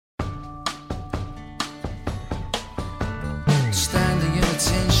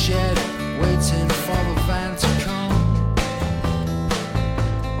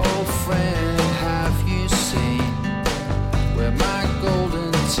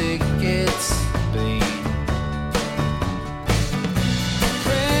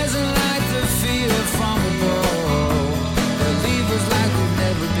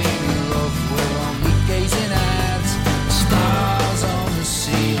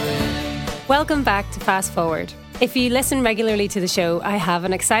Welcome back to Fast Forward. If you listen regularly to the show, I have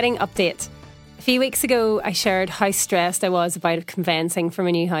an exciting update. A few weeks ago, I shared how stressed I was about conveyancing for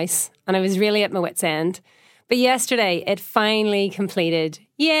my new house, and I was really at my wit's end. But yesterday, it finally completed.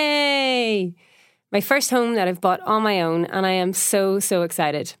 Yay! My first home that I've bought on my own, and I am so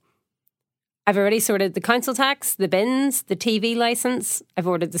excited. I've already sorted the council tax, the bins, the TV licence. I've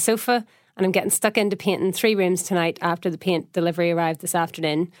ordered the sofa, and I'm getting stuck into painting 3 rooms tonight after the paint delivery arrived this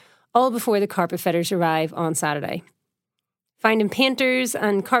afternoon, all before the carpet fitters arrive on Saturday. Finding painters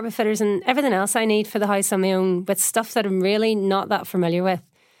and carpet fitters and everything else I need for the house on my own with stuff that I'm really not that familiar with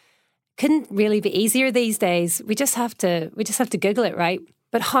couldn't really be easier these days. We just have to Google it, right?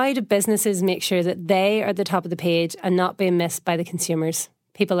 But how do businesses make sure that they are at the top of the page and not being missed by the consumers,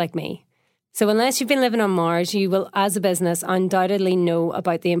 people like me? So unless you've been living on Mars, you will, as a business, undoubtedly know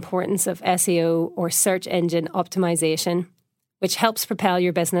about the importance of SEO, or search engine optimization, which helps propel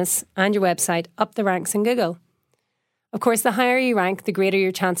your business and your website up the ranks in Google. Of course, the higher you rank, the greater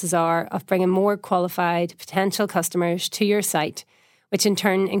your chances are of bringing more qualified potential customers to your site, which in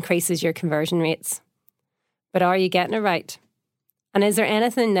turn increases your conversion rates. But are you getting it right? And is there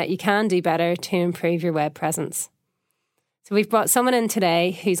anything that you can do better to improve your web presence? So we've brought someone in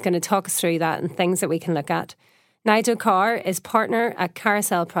today who's going to talk us through that and things that we can look at. Nigel Carr is partner at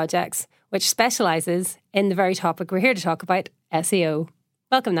Carousel Projects, which specialises in the very topic we're here to talk about, SEO.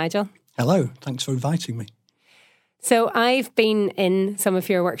 Welcome, Nigel. Hello, thanks for inviting me. So I've been in some of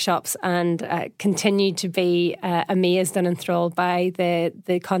your workshops and continue to be amazed and enthralled by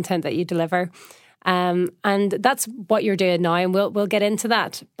the content that you deliver. And that's what you're doing now, and we'll get into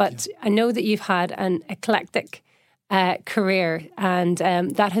that. But yeah. I know that you've had an eclectic career, and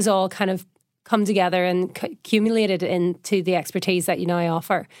that has all kind of come together and accumulated into the expertise that you now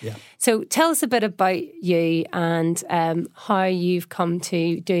offer. Yeah. So tell us a bit about you and how you've come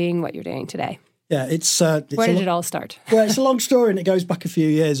to doing what you're doing today. Yeah, it's where did it all start? Well, it's a long story and it goes back a few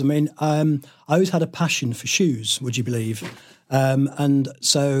years. I mean, I always had a passion for shoes, would you believe? And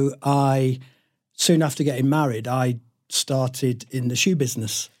so soon after getting married, I started in the shoe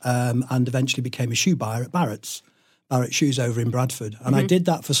business and eventually became a shoe buyer at Barrett's Shoes over in Bradford. And I did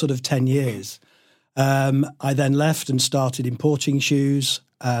that for sort of 10 years. I then left and started importing shoes,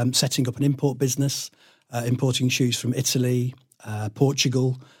 setting up an import business, importing shoes from Italy,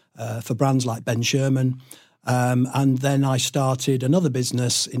 Portugal, for brands like Ben Sherman. And then I started another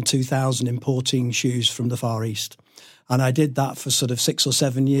business in 2000 importing shoes from the Far East. And I did that for sort of 6 or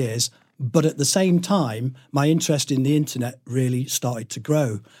 7 years. But at the same time, my interest in the internet really started to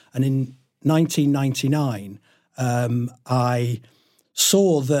grow. And in 1999, I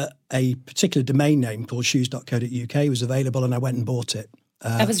saw that a particular domain name called shoes.co.uk was available, and I went and bought it.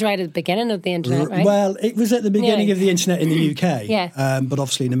 That was right at the beginning of the internet, right? Well, it was at the beginning of the internet in the UK. Yeah. But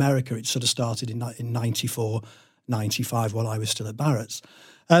obviously in America, it sort of started in 94, 95 while I was still at Barrett's.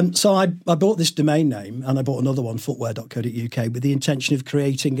 So I bought this domain name, and I bought another one, footwear.co.uk, with the intention of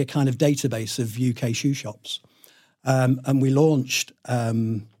creating a kind of database of UK shoe shops. And we launched...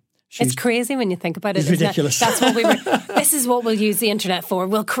 It's crazy when you think about it. It's ridiculous. That's what we were. This is what we'll use the internet for.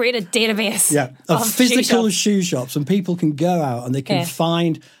 We'll create a database. Of physical shoe shops, and people can go out and they can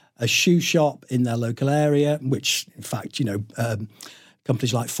find a shoe shop in their local area. Which, in fact,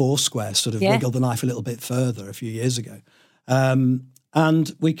 companies like Foursquare sort of wiggled the knife a little bit further a few years ago,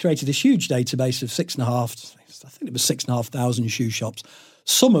 and we created this huge database of 6,500 shoe shops.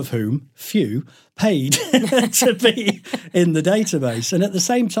 Some of whom, few, paid to be in the database. And at the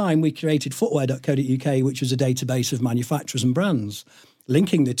same time, we created footwear.co.uk, which was a database of manufacturers and brands.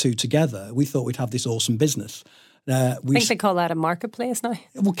 Linking the two together, we thought we'd have this awesome business. I think they call that a marketplace now.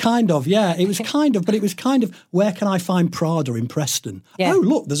 Well, kind of, yeah. It was kind of, where can I find Prada in Preston? Yeah. Oh,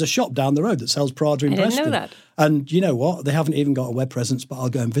 look, there's a shop down the road that sells Prada in Preston. I didn't know that. And you know what? They haven't even got a web presence, but I'll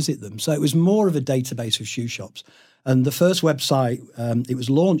go and visit them. So it was more of a database of shoe shops. And the first website, it was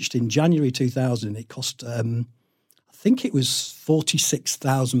launched in January 2000. It cost, I think it was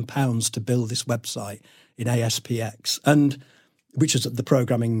 £46,000 to build this website in ASPX, and which was the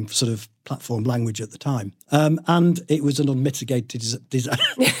programming sort of platform language at the time. And it was an unmitigated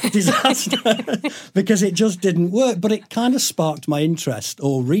disaster because it just didn't work. But it kind of sparked my interest,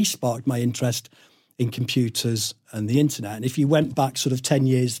 or re-sparked my interest in computers and the internet. And if you went back sort of 10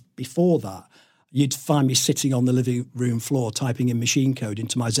 years before that, you'd find me sitting on the living room floor typing in machine code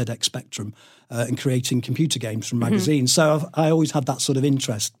into my ZX Spectrum and creating computer games from magazines. So I always had that sort of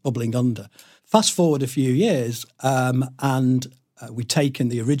interest bubbling under. Fast forward a few years and we'd taken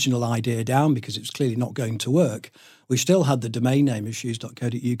the original idea down because it was clearly not going to work. We still had the domain name of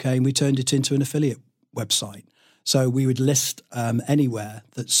shoes.co.uk, and we turned it into an affiliate website. So we would list anywhere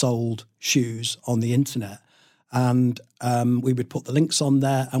that sold shoes on the internet, and we would put the links on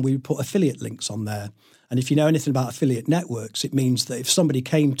there, and we would put affiliate links on there. And if you know anything about affiliate networks, it means that if somebody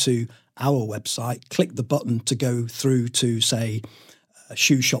came to our website, clicked the button to go through to, say,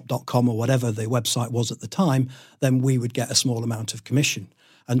 shoeshop.com or whatever the website was at the time, then we would get a small amount of commission.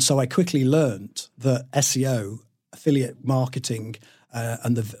 And so I quickly learned that SEO, affiliate marketing,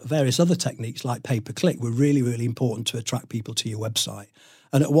 and the various other techniques like pay-per-click were really, really important to attract people to your website.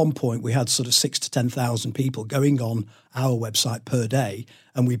 And at one point, we had sort of 6,000 to 10,000 people going on our website per day,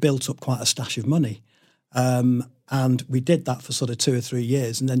 and we built up quite a stash of money. And we did that for sort of 2 or 3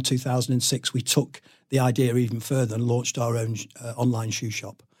 years. And then 2006, we took the idea even further and launched our own online shoe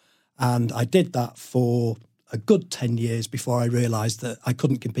shop. And I did that for a good 10 years before I realised that I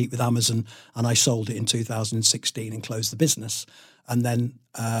couldn't compete with Amazon, and I sold it in 2016 and closed the business. And then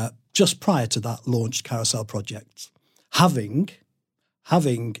just prior to that, launched Carousel Projects, having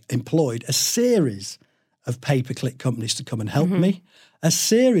employed a series of pay-per-click companies to come and help me, a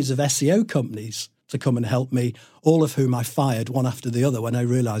series of SEO companies to come and help me, all of whom I fired one after the other when I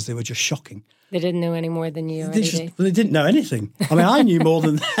realised they were just shocking. They didn't know any more than you. They didn't know anything. I mean, I knew more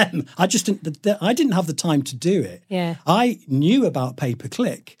than them. I didn't have the time to do it. Yeah. I knew about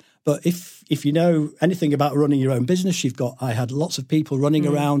pay-per-click, but if you know anything about running your own business, I had lots of people running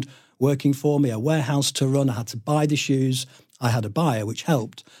around working for me, a warehouse to run. I had to buy the shoes. I had a buyer, which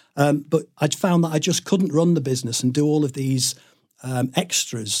helped. But I'd found that I just couldn't run the business and do all of these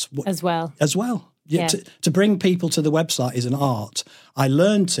extras as well. Yeah. To bring people to the website is an art. I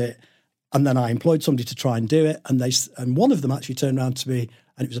learned it, and then I employed somebody to try and do it. And one of them actually turned around to me,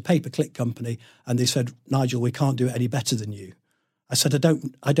 and it was a pay-per-click company, and they said, "Nigel, we can't do it any better than you." I said,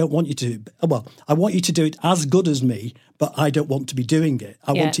 I don't want you to. Well, I want you to do it as good as me, but I don't want to be doing it.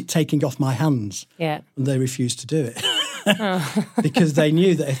 I want it taking off my hands. Yeah. And they refused to do it because they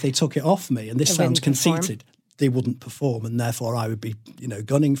knew that if they took it off me, and this sounds conceited, they wouldn't perform, and therefore I would be,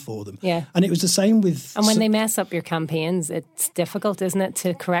 gunning for them. Yeah. And it was the same with. And when they mess up your campaigns, it's difficult, isn't it,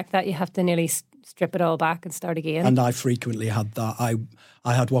 to correct that? You have to nearly strip it all back and start again. And I frequently had that.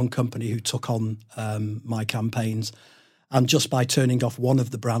 I had one company who took on my campaigns. And just by turning off one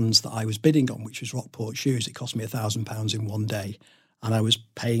of the brands that I was bidding on, which was Rockport Shoes, it cost me £1,000 in one day. And I was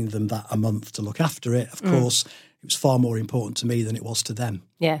paying them that a month to look after it. Of course, it was far more important to me than it was to them.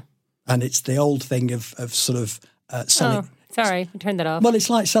 Yeah. And it's the old thing of sort of selling. Oh, sorry, I turned that off. Well, it's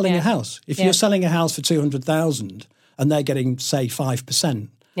like selling a house. If you're selling a house for 200,000 and they're getting, say, 5%,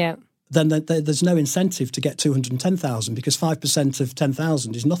 then there's no incentive to get 210,000 because 5% of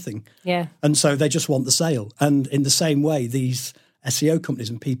 10,000 is nothing. Yeah. And so they just want the sale. And in the same way, these SEO companies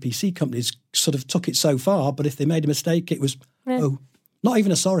and PPC companies sort of took it so far, but if they made a mistake, it was, not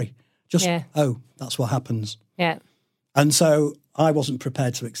even a sorry. Just, that's what happens. Yeah. And so I wasn't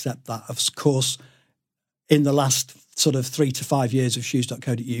prepared to accept that. Of course, in the last sort of 3 to 5 years of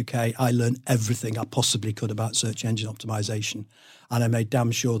shoes.co.uk, I learned everything I possibly could about search engine optimization. And I made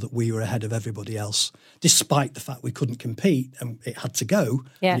damn sure that we were ahead of everybody else, despite the fact we couldn't compete and it had to go.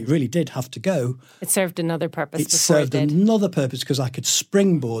 Yeah. And it really did have to go. It served another purpose. It served another purpose because I could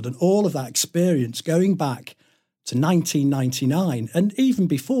springboard, and all of that experience going back to 1999 and even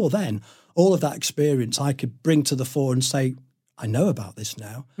before then, all of that experience I could bring to the fore and say, I know about this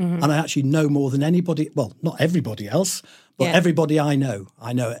now. And I actually know more than anybody, well, not everybody else, but everybody I know.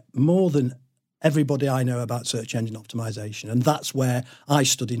 I know it more than everybody I know about search engine optimization. And that's where I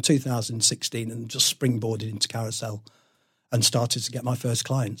stood in 2016 and just springboarded into Carousel and started to get my first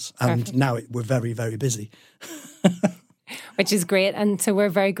clients. And now we're very, very busy. Which is great. And so we're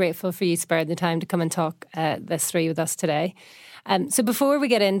very grateful for you sparing the time to come and talk this through with us today. So before we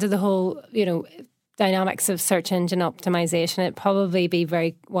get into the whole, dynamics of search engine optimization, it'd probably be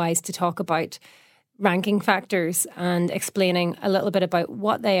very wise to talk about ranking factors and explaining a little bit about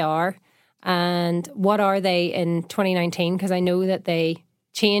what they are and what are they in 2019, because I know that they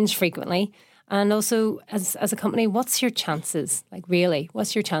change frequently. And also, as a company, what's your chances? Like, really,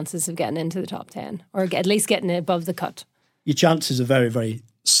 what's your chances of getting into the top 10 or at least getting above the cut? Your chances are very, very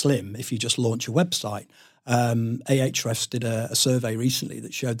slim if you just launch a website. Ahrefs did a survey recently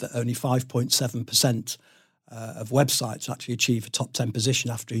that showed that only 5.7% of websites actually achieve a top 10 position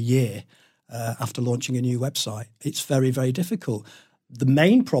after a year after launching a new website. It's very, very difficult. The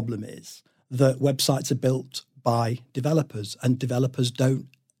main problem is that websites are built by developers, and developers don't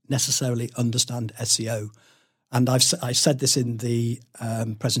necessarily understand SEO. And I said this in the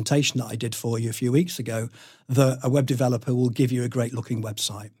presentation that I did for you a few weeks ago, that a web developer will give you a great looking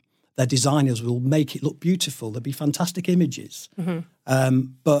website. Their designers will make it look beautiful. There'll be fantastic images.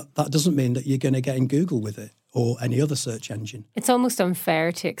 But that doesn't mean that you're going to get in Google with it, or any other search engine. It's almost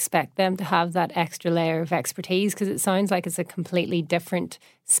unfair to expect them to have that extra layer of expertise because it sounds like it's a completely different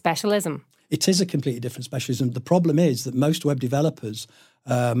specialism. It is a completely different specialism. The problem is that most web developers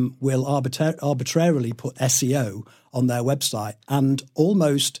will arbitrarily put SEO on their website and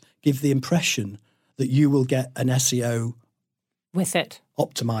almost give the impression that you will get an SEO with it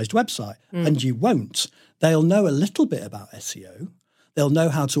optimized website, and you won't. They'll know a little bit about SEO. They'll know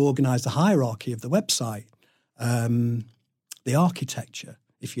how to organize the hierarchy of the website, the architecture,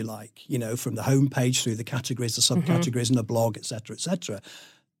 if you like, from the homepage through the categories, the subcategories, and the blog, etc., etc.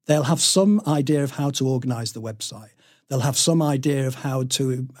 They'll have some idea of how to organize the website. They'll have some idea of how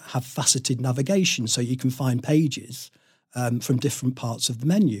to have faceted navigation so you can find pages from different parts of the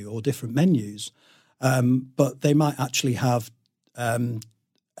menu or different menus. But they might actually have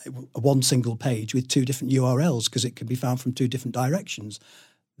one single page with two different URLs because it can be found from two different directions.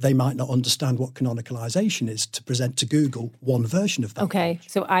 They might not understand what canonicalization is to present to Google one version of that. Okay,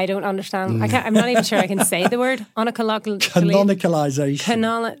 so I don't understand. I'm not even sure I can say the word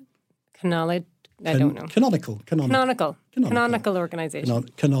canonicalization. I don't know. Canonical organisation.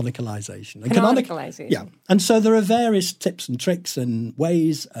 Canonicalization. Canonicalization. Yeah. And so there are various tips and tricks and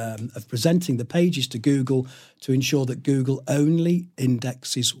ways of presenting the pages to Google to ensure that Google only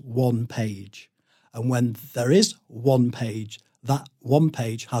indexes one page. And when there is one page, that one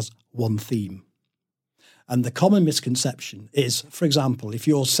page has one theme. And the common misconception is, for example, if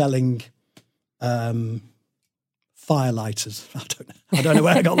you're selling firelighters. I don't know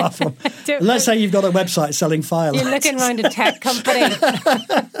where I got that from. Let's say you've got a website selling firelighters. You're looking around a tech company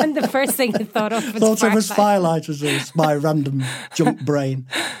and the first thing you thought of was firelighters. It was my random junk brain.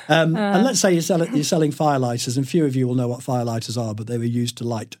 And let's say you're selling firelighters, and few of you will know what firelighters are, but they were used to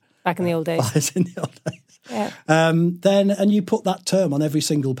light back in the old days. Fires in the old days. Yeah. And you put that term on every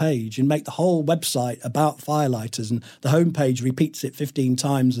single page and make the whole website about firelighters, and the homepage repeats it 15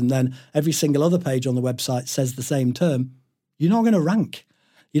 times, and then every single other page on the website says the same term. You're not going to rank.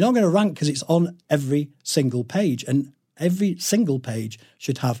 You're not going to rank because it's on every single page, and every single page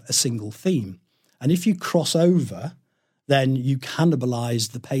should have a single theme. And if you cross over, then you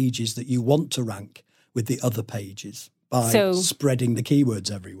cannibalize the pages that you want to rank with the other pages by spreading the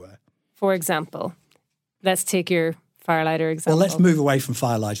keywords everywhere. For example, let's take your firelighter example. Well, let's move away from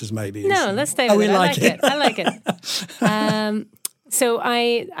firelighters maybe. No, let's stay with it. I like it. I like it. So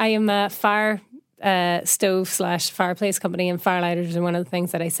I am a fire stove / fireplace company, and firelighters are one of the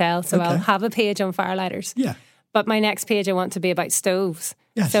things that I sell. So I'll have a page on firelighters. Yeah. But my next page I want to be about stoves.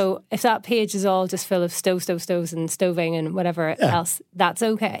 Yes. So if that page is all just full of stoves and stoving and whatever else, that's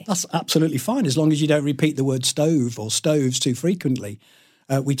okay. That's absolutely fine as long as you don't repeat the word stove or stoves too frequently.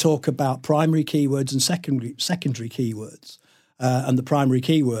 We talk about primary keywords and secondary keywords. And the primary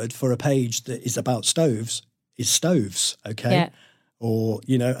keyword for a page that is about stoves is stoves, okay? Yeah. Or,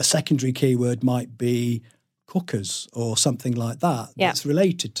 a secondary keyword might be cookers or something like that that's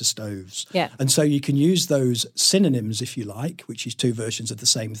related to stoves. Yeah. And so you can use those synonyms, if you like, which is two versions of the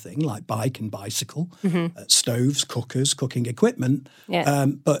same thing, like bike and bicycle, stoves, cookers, cooking equipment. Yeah.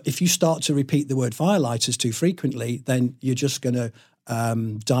 But if you start to repeat the word firelighters too frequently, then you're just going to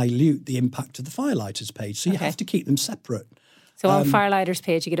dilute the impact of the firelighters page. So you have to keep them separate. So on firelighters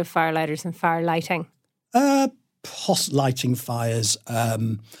page, you get a firelighters and fire lighting. Lighting fires.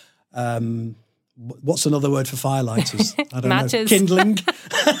 What's another word for firelighters? I don't Matches. know. Kindling.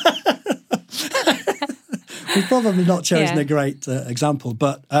 We've probably not chosen a great example,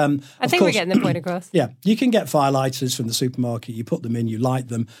 but I think we're getting the point across. Yeah, you can get firelighters from the supermarket. You put them in, you light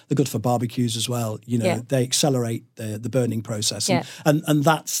them. They're good for barbecues as well. They accelerate the burning process, and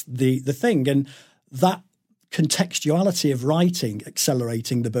that's the thing. And that contextuality of writing,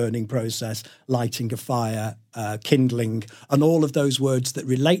 accelerating the burning process, lighting a fire, kindling, and all of those words that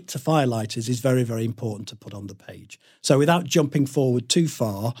relate to firelighters is very, very important to put on the page. So without jumping forward too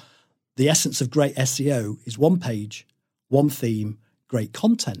far, the essence of great SEO is one page, one theme, great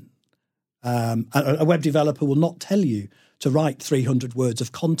content. A web developer will not tell you to write 300 words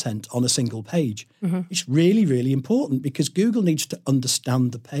of content on a single page. It's really, really important because Google needs to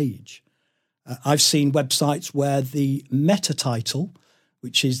understand the page. I've seen websites where the meta title,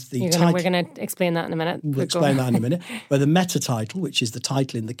 which is the title... We're going to explain that in a minute. We'll explain that in a minute. Where the meta title, which is the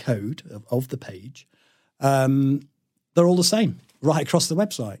title in the code of the page, they're all the same right across the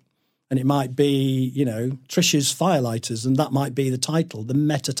website. And it might be, Trish's Firelighters, and that might be the title, the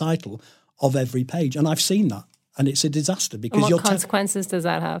meta title of every page. And I've seen that. And it's a disaster because what consequences does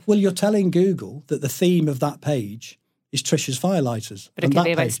that have? Well, you're telling Google that the theme of that page is Trish's Firelighters. But it could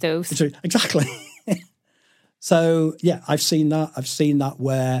be about stoves. Exactly. So, I've seen that. I've seen that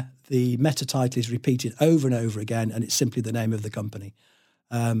where the meta title is repeated over and over again, and it's simply the name of the company.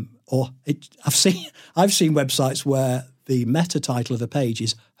 I've seen websites where the meta title of a page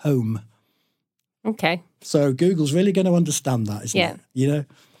is home. Okay. So Google's really going to understand that, isn't it? You know,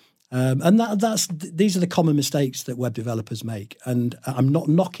 and these are the common mistakes that web developers make. And I'm not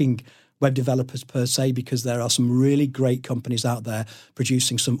knocking web developers per se, because there are some really great companies out there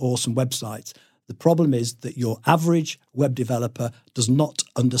producing some awesome websites. The problem is that your average web developer does not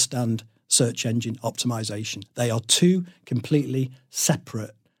understand search engine optimization. They are two completely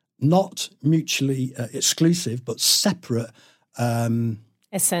separate, not mutually exclusive, but separate.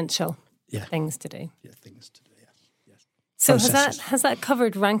 Essential things to do. Yeah, things to do. Yes. So has that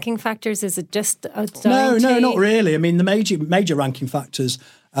covered ranking factors? Is it just No, not really. I mean, the major ranking factors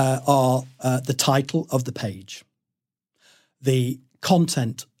are the title of the page, the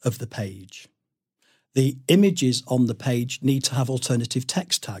content of the page. The images on the page need to have alternative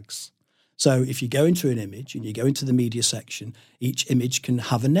text tags. So if you go into an image and you go into the media section, each image can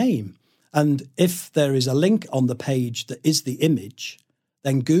have a name. And if there is a link on the page that is the image,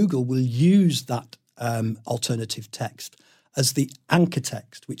 then Google will use that alternative text as the anchor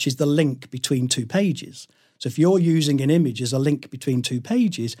text, which is the link between two pages. So if you're using an image as a link between two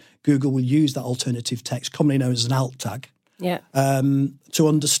pages, Google will use that alternative text, commonly known as an alt tag, to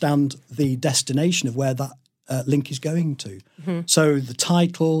understand the destination of where that link is going to. Mm-hmm. So the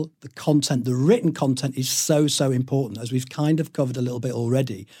title, the content, the written content is so important, as we've kind of covered a little bit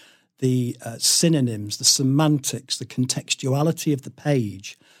already. The synonyms, the semantics, the contextuality of the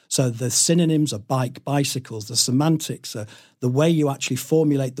page. So the synonyms are bike, bicycles. The semantics are the way you actually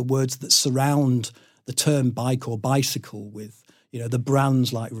formulate the words that surround the term bike or bicycle, with, you know, the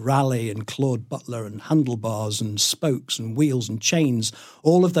brands like Raleigh and Claude Butler and handlebars and spokes and wheels and chains.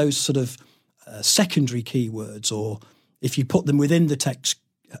 All of those sort of secondary keywords, or if you put them within the text,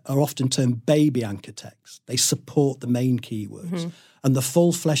 are often termed baby anchor text. They support the main keywords. Mm-hmm. And the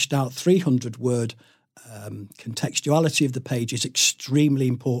full fleshed out 300-word contextuality of the page is extremely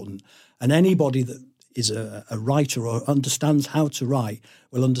important. And anybody that is a writer or understands how to write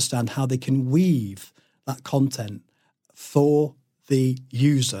will understand how they can weave that content for the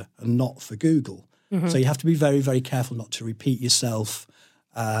user and not for Google. Mm-hmm. So you have to be very, very careful not to repeat yourself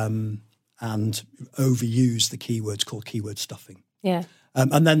and overuse the keywords, called keyword stuffing. Yeah.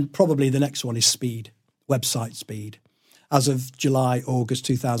 And then probably the next one is speed, website speed. As of July, August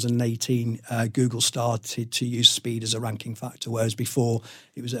 2018, Google started to use speed as a ranking factor, whereas before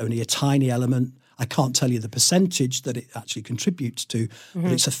it was only a tiny element. I can't tell you the percentage that it actually contributes to, mm-hmm.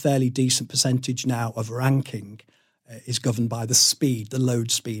 but it's a fairly decent percentage now of ranking is governed by the speed, the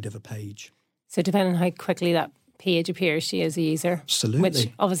load speed of a page. So depending on how quickly that page appears to you as a user. Absolutely. Which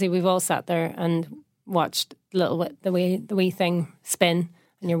obviously we've all sat there and watched the wee thing spin,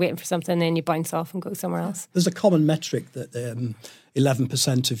 and you're waiting for something, and then you bounce off and go somewhere else. There's a common metric that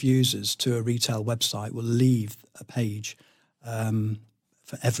 11% of users to a retail website will leave a page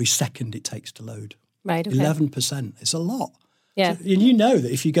for every second it takes to load. Right, okay. 11%. It's a lot. Yeah. So, and you know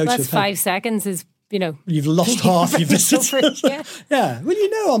that if you go to a page... 5 seconds is, you know... You've lost half your visitors. Yeah. Yeah. Well, you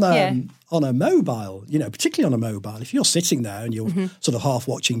know, on a mobile, you know, particularly on a mobile, if you're sitting there and you're mm-hmm. sort of half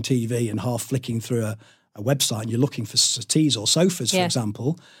watching TV and half flicking through a website and you're looking for settees or sofas, for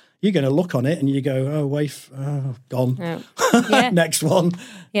example, you're going to look on it and you go, gone. Oh. Yeah. Next one.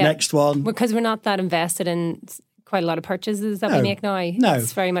 Yeah. Next one. Because we're not that invested in quite a lot of purchases that we make now. No.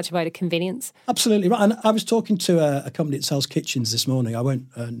 It's very much about a convenience. Absolutely right. And I was talking to a company that sells kitchens this morning. I won't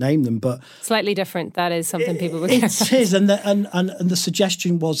name them, but... Slightly different. That is something people would... It is. And the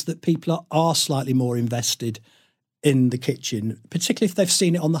suggestion was that people are slightly more invested in the kitchen, particularly if they've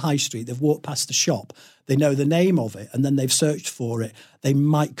seen it on the high street, they've walked past the shop, they know the name of it, and then they've searched for it. They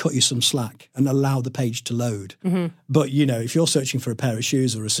might cut you some slack and allow the page to load. Mm-hmm. But, you know, if you're searching for a pair of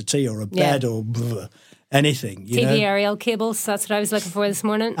shoes or a settee or a bed or anything, you know. TV aerial cables, that's what I was looking for this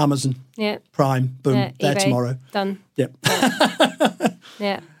morning. Amazon. Yeah. Prime. Boom. There eBay, tomorrow. Done. Yep.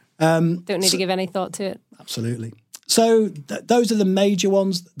 Yeah. Don't need to give any thought to it. Absolutely. So those are the major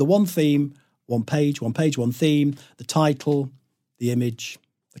ones. The one theme, one page, one theme, the title, the image,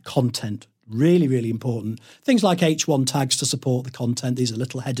 the content. Really, really important. Things like H1 tags to support the content. These are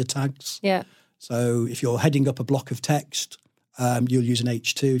little header tags. Yeah. So if you're heading up a block of text, you'll use an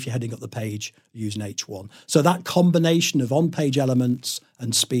H2. If you're heading up the page, you use an H1. So that combination of on-page elements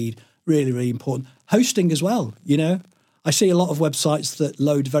and speed, really, really important. Hosting as well, you know. I see a lot of websites that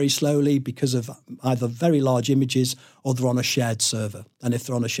load very slowly because of either very large images or they're on a shared server. And if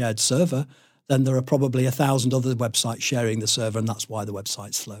they're on a shared server, then there are probably 1,000 other websites sharing the server, and that's why the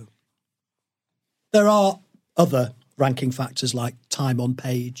website's slow. There are other ranking factors like time on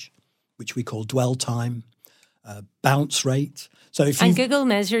page, which we call dwell time, bounce rate. So and Google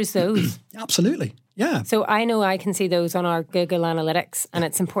measures those. Absolutely, yeah. So I know I can see those on our Google Analytics, and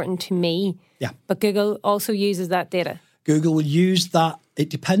it's important to me. Yeah. But Google also uses that data. Google will use that. It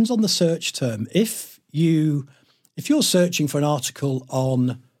depends on the search term. If you're searching for an article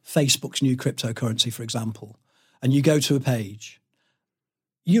on Facebook's new cryptocurrency, for example, and you go to a page,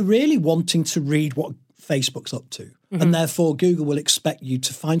 you're really wanting to read what Facebook's up to. Mm-hmm. And therefore, Google will expect you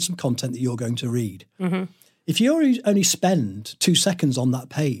to find some content that you're going to read. Mm-hmm. If you only spend 2 seconds on that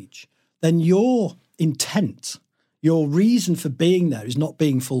page, then your intent, your reason for being there is not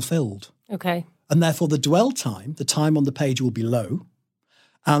being fulfilled. Okay. And therefore, the dwell time, the time on the page will be low,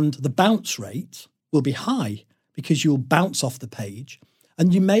 and the bounce rate will be high because you'll bounce off the page.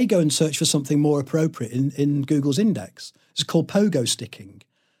 And you may go and search for something more appropriate in Google's index. It's called pogo sticking.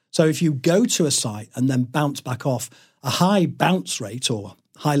 So if you go to a site and then bounce back off, a high bounce rate or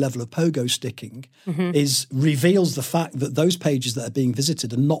high level of pogo sticking reveals the fact that those pages that are being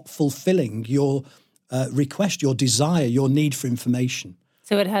visited are not fulfilling your request, your desire, your need for information.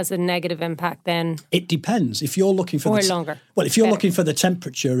 So it has a negative impact then? It depends. If you're looking for longer. Well, if you're looking for the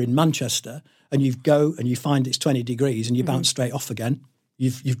temperature in Manchester and you go and you find it's 20 degrees and you bounce straight off again,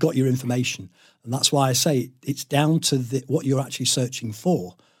 you've got your information. And that's why I say it's down to what you're actually searching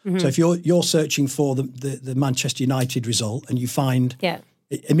for. Mm-hmm. So if you're searching for the Manchester United result and you find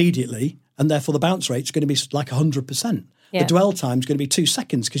it immediately, and therefore the bounce rate's going to be like 100%. Yeah. The dwell time's going to be 2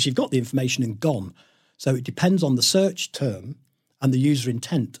 seconds because you've got the information and gone. So it depends on the search term and the user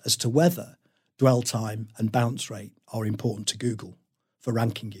intent as to whether dwell time and bounce rate are important to Google for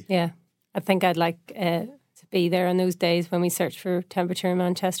ranking you. Yeah, I think I'd like to be there on those days when we search for temperature in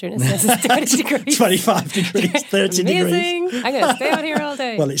Manchester and it says it's 20 degrees. 25 degrees, 30 Amazing. degrees. I'm going to stay out here all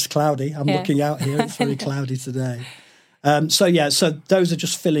day. Well, it's cloudy. I'm looking out here. It's very cloudy today. So those are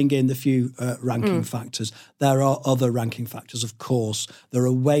just filling in the few ranking factors. There are other ranking factors, of course. There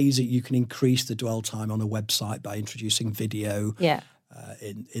are ways that you can increase the dwell time on a website by introducing video. Yeah.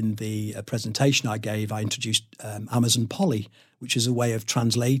 In the presentation I gave, I introduced Amazon Poly, which is a way of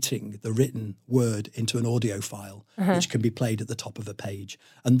translating the written word into an audio file, which can be played at the top of a page.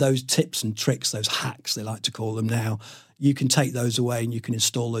 And those tips and tricks, those hacks, they like to call them now, you can take those away and you can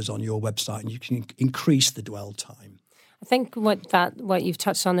install those on your website and you can increase the dwell time. I think what you've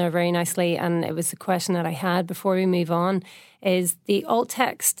touched on there very nicely, and it was a question that I had before we move on, is the alt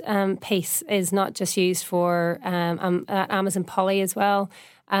text piece is not just used for Amazon Poly as well.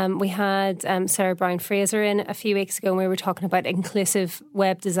 We had Sarah Brown Fraser in a few weeks ago, and we were talking about inclusive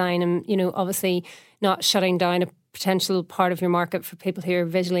web design, and obviously not shutting down a potential part of your market for people who are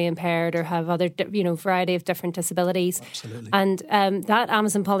visually impaired or have other, variety of different disabilities. Absolutely. And that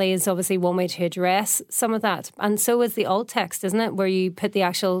Amazon Poly is obviously one way to address some of that. And so is the alt text, isn't it? Where you put the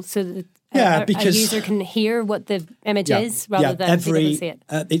actual, so that a user can hear what the image is rather than be able to see it.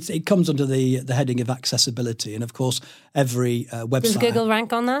 It comes under the heading of accessibility. And of course, every website... Does Google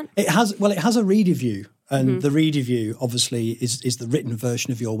rank on that? It has a reader view. And the reader view, obviously, is the written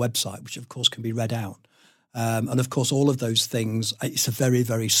version of your website, which, of course, can be read out. And of course, all of those things, it's a very,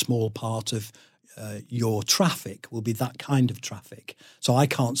 very small part of your traffic will be that kind of traffic. So I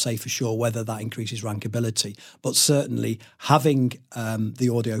can't say for sure whether that increases rankability, but certainly having the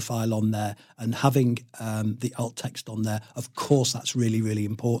audio file on there and having the alt text on there, of course, that's really, really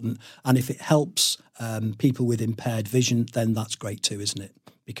important. And if it helps people with impaired vision, then that's great too, isn't it?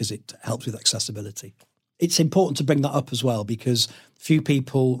 Because it helps with accessibility. It's important to bring that up as well because few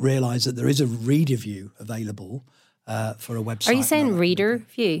people realise that there is a reader view available for a website. Are you saying reader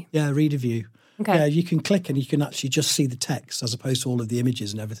view? Yeah, reader view. Okay. Yeah, you can click and you can actually just see the text as opposed to all of the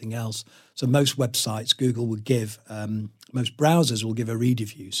images and everything else. So most websites, Google would give, most browsers will give a reader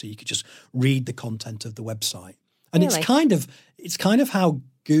view, so you could just read the content of the website. And really? it's kind of how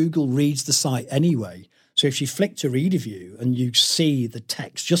Google reads the site anyway. So if you flick to reader view and you see the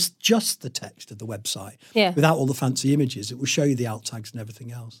text, just the text of the website, without all the fancy images, it will show you the alt tags and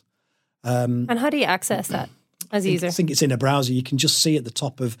everything else. And how do you access that as a user? I think it's in a browser. You can just see at the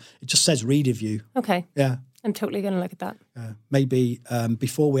top of it just says reader view. Okay. Yeah. I'm totally going to look at that. Maybe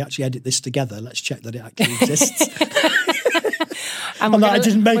before we actually edit this together, let's check that it actually exists. I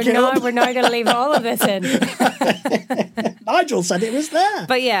didn't make it up. We're now going to leave all of this in. Nigel said it was there.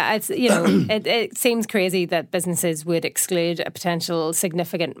 But yeah, it's it seems crazy that businesses would exclude a potential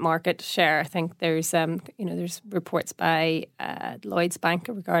significant market share. I think there's there's reports by Lloyds Bank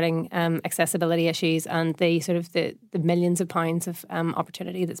regarding accessibility issues and the sort of the millions of pounds of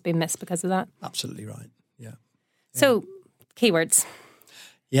opportunity that's been missed because of that. Absolutely right. Yeah. So keywords.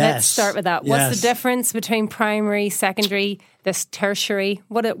 Yes. Let's start with that. What's the difference between primary, secondary, this tertiary?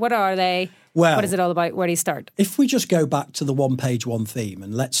 What are they? Well, what is it all about? Where do you start? If we just go back to the one page, one theme,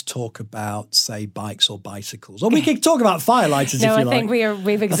 and let's talk about, say, bikes or bicycles, or we can talk about firelighters if you like. No, I think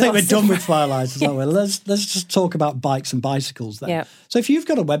we've exhausted. I think we're done with firelighters, aren't we? Let's just talk about bikes and bicycles then. Yeah. So if you've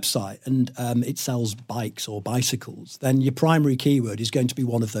got a website and it sells bikes or bicycles, then your primary keyword is going to be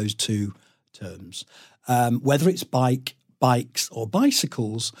one of those two terms. Whether it's bikes or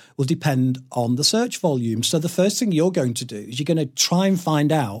bicycles will depend on the search volume. So the first thing you're going to do is you're going to try and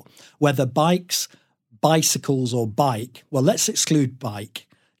find out whether bikes, bicycles or bike, well, let's exclude bike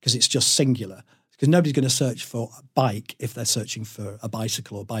because it's just singular, because nobody's going to search for a bike if they're searching for a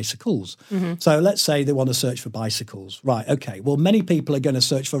bicycle or bicycles. Mm-hmm. So let's say they want to search for bicycles. Right, okay. Well, many people are going to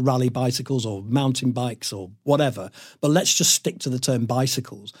search for rally bicycles or mountain bikes or whatever, but let's just stick to the term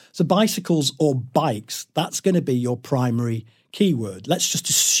bicycles. So bicycles or bikes, that's going to be your primary keyword. Let's just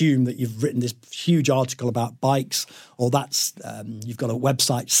assume that you've written this huge article about bikes, or that's you've got a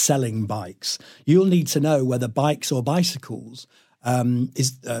website selling bikes. You'll need to know whether bikes or bicycles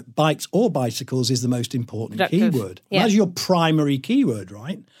bikes or bicycles is the most important keyword. Yeah. That's your primary keyword,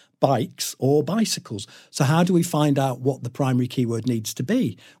 right? Bikes or bicycles. So how do we find out what the primary keyword needs to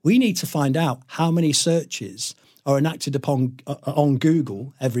be? We need to find out how many searches are enacted upon on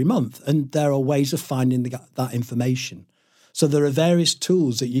Google every month, and there are ways of finding that information. So there are various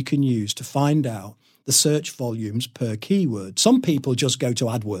tools that you can use to find out the search volumes per keyword. Some people just go to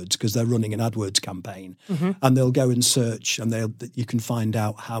AdWords because they're running an AdWords campaign, and they'll go and search, and you can find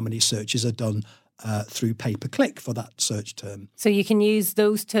out how many searches are done through pay-per-click for that search term. So you can use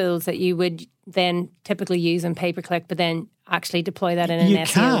those tools that you would then typically use in pay-per-click, but then actually deploy that in an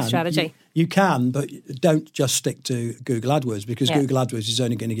SEO strategy. You can, but don't just stick to Google AdWords, because Google AdWords is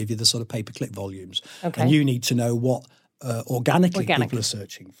only going to give you the sort of pay-per-click volumes. Okay. And you need to know what organically people are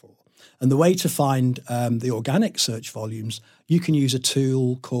searching for. And the way to find the organic search volumes, you can use a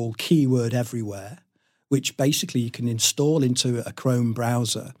tool called Keyword Everywhere, which basically you can install into a Chrome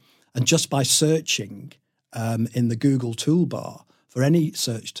browser. And just by searching in the Google toolbar for any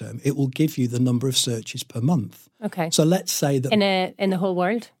search term, it will give you the number of searches per month. Okay. So let's say that in the whole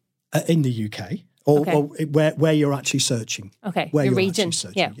world, in the UK, or where you're actually searching. Okay. Where your you're region,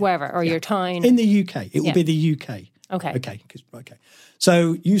 searching, wherever, or your town. In the UK, it will be the UK. Okay. Okay.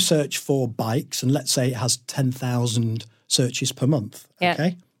 So you search for bikes, and let's say it has 10,000 searches per month. Yeah.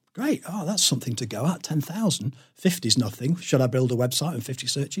 Okay. Great. Oh, that's something to go at. 10,000. 50 is nothing. Should I build a website and 50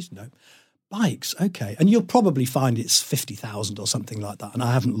 searches? No. Bikes. Okay. And you'll probably find it's 50,000 or something like that. And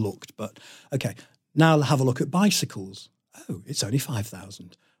I haven't looked, but okay. Now I'll have a look at bicycles. Oh, it's only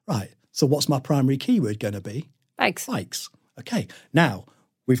 5,000. Right. So what's my primary keyword going to be? Bikes. Bikes. Okay. Now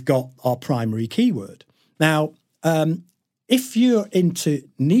we've got our primary keyword. Now, if you're into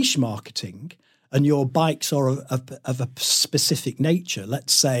niche marketing and your bikes are of a specific nature,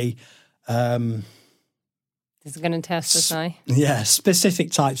 let's say... this is going to test us now. Yeah,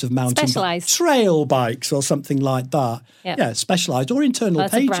 specific types of mountain Specialised. Trail bikes or something like that. Yeah, specialised or internal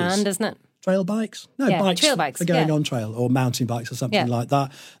pages. That's a brand, isn't it? Trail bikes? No, bikes trail bikes for going on trail, or mountain bikes or something like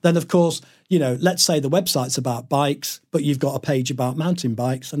that. Then, of course, let's say the website's about bikes, but you've got a page about mountain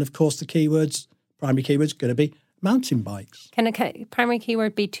bikes. And, of course, the primary keyword's going to be mountain bikes. Can a primary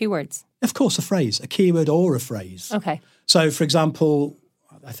keyword be 2 words? Of course, a phrase, a keyword or a phrase. Okay. So, for example,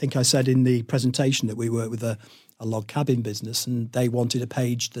 I think I said in the presentation that we work with a log cabin business, and they wanted a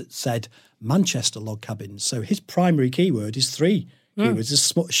page that said Manchester log cabins. So his primary keyword is 3 keywords,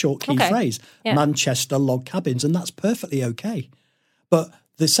 a short key phrase, Manchester log cabins, and that's perfectly okay. But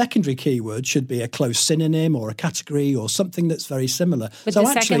the secondary keyword should be a close synonym or a category or something that's very similar. Would the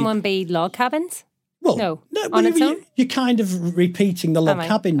second one be log cabins? Well, no, on its own? You're kind of repeating the log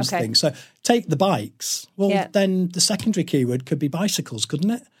cabins thing. So take the bikes. Well, then the secondary keyword could be bicycles, couldn't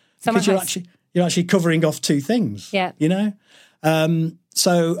it? Because you're actually covering off 2 things. Yeah.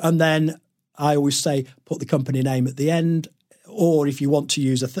 So, and then I always say put the company name at the end, or if you want to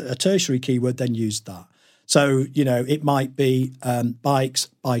use a tertiary keyword, then use that. So, it might be bikes,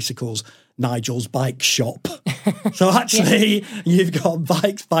 bicycles, Nigel's bike shop. So actually, you've got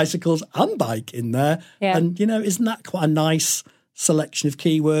bikes, bicycles, and bike in there. Yeah. And, isn't that quite a nice selection of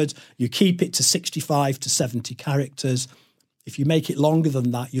keywords? You keep it to 65 to 70 characters. If you make it longer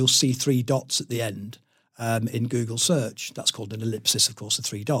than that, you'll see 3 dots at the end in Google search. That's called an ellipsis, of course, the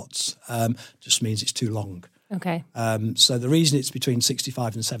 3 dots. Just means it's too long. Okay. So the reason it's between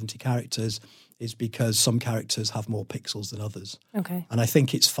 65 and 70 characters is because some characters have more pixels than others. Okay. And I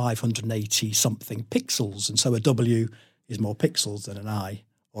think it's 580 something pixels. And so a W is more pixels than an I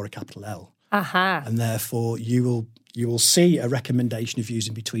or a capital L. Aha. And therefore you will see a recommendation of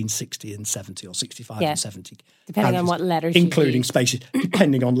using between 60 and 70 or 65 and 70. Depending on what letters including spaces,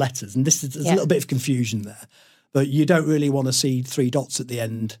 depending on letters. And there's a little bit of confusion there. But you don't really want to see 3 dots at the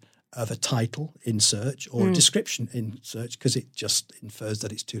end of a title in search or a description in search, because it just infers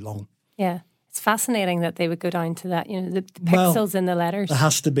that it's too long. Yeah. It's fascinating that they would go down to that, the pixels in the letters. There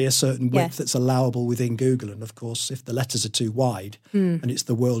has to be a certain width that's allowable within Google. And of course, if the letters are too wide and it's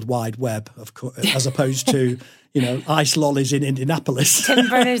the World Wide Web, of course, as opposed to, ice lollies in Indianapolis. Tim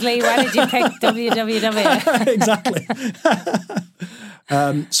Berners-Lee, why did you pick www? Exactly.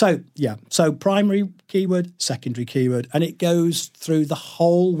 So primary keyword, secondary keyword, and it goes through the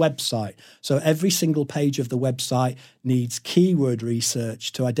whole website. So every single page of the website needs keyword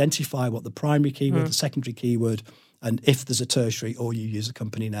research to identify what the primary keyword, the secondary keyword, and if there's a tertiary, or you use a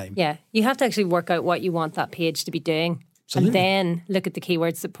company name. Yeah, you have to actually work out what you want that page to be doing. Absolutely. And then look at the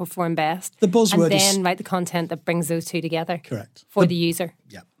keywords that perform best. The buzzword and then write the content that brings those two together. Correct. For the user.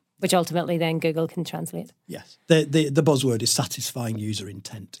 Yeah. Which ultimately then Google can translate. Yes. The buzzword is satisfying user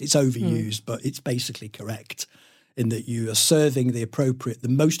intent. It's overused, but it's basically correct in that you are serving the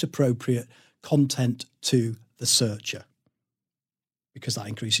most appropriate content to the searcher, because that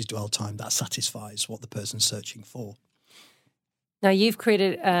increases dwell time. That satisfies what the person's searching for. Now, you've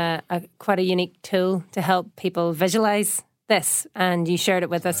created quite a unique tool to help people visualize this, and you shared it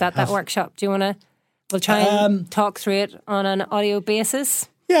with us at that workshop. Do you want to? We'll try and talk through it on an audio basis.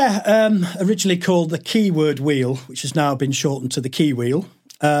 Yeah, originally called the keyword wheel, which has now been shortened to the key wheel.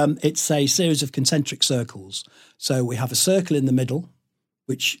 It's a series of concentric circles. So we have a circle in the middle,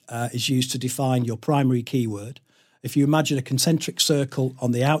 which is used to define your primary keyword. If you imagine a concentric circle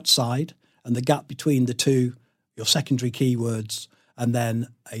on the outside and the gap between the two, your secondary keywords, and then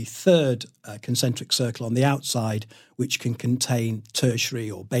a third concentric circle on the outside, which can contain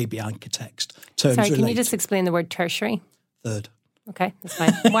tertiary or baby anchor text. Terms Sorry, can relate. you just explain the word tertiary? Third. Okay, that's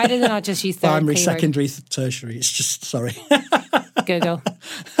fine. Why did they not just use third? Primary, keyword? secondary, tertiary. It's just, sorry. Google.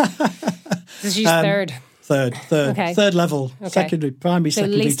 Just use third. Third. Okay. Third level, Okay. secondary, primary, So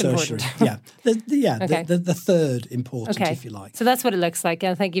secondary, least tertiary. important. Yeah, Okay. the third important, Okay. if you like. So that's what it looks like.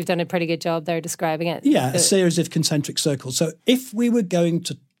 I think you've done a pretty good job there describing it. Yeah, a series of concentric circles. So if we were going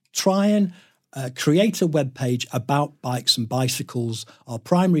to try and create a web page about bikes and bicycles, our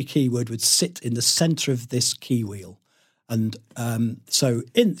primary keyword would sit in the centre of this key wheel. And so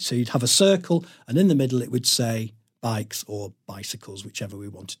you'd have a circle, and in the middle it would say bikes or bicycles, whichever we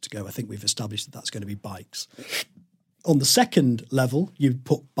wanted to go. I think we've established that that's going to be bikes. On the second level, you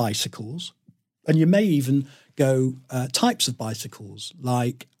put bicycles, and you may even go types of bicycles,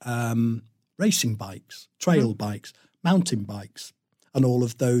 like racing bikes, trail bikes, mountain bikes, and all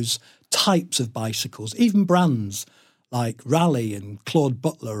of those types of bicycles, even brands like Raleigh and Claude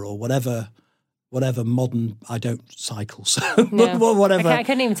Butler or whatever modern. I don't cycle, so whatever. I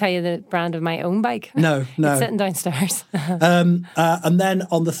couldn't even tell you the brand of my own bike. No. It's sitting downstairs. And then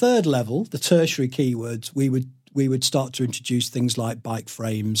on the third level, the tertiary keywords, we would start to introduce things like bike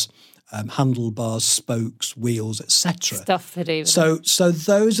frames, handlebars, spokes, wheels, etc. Stuff to do with So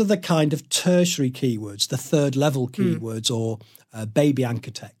those are the kind of tertiary keywords, the third level keywords, or baby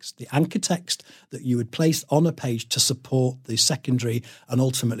anchor text, the anchor text that you would place on a page to support the secondary and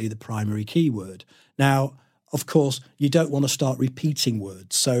ultimately the primary keyword. Now, of course, you don't want to start repeating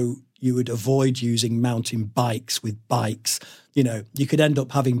words, so you would avoid using mountain bikes with bikes. You could end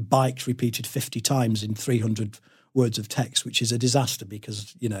up having bikes repeated 50 times in 300 words of text, which is a disaster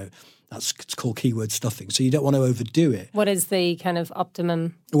because, it's called keyword stuffing. So you don't want to overdo it. What is the kind of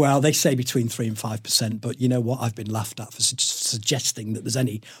optimum? Well, they say between 3 and 5%, but you know what? I've been laughed at for suggesting that there's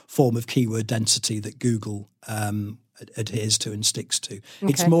any form of keyword density that Google adheres to and sticks to. Okay.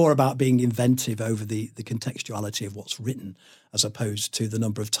 It's more about being inventive over the contextuality of what's written as opposed to the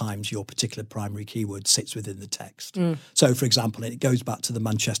number of times your particular primary keyword sits within the text. So, for example, it goes back to the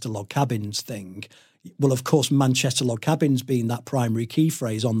Manchester log cabins thing. Well, of course, Manchester log cabins being that primary key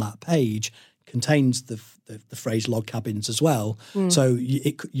phrase on that page contains the phrase log cabins as well. So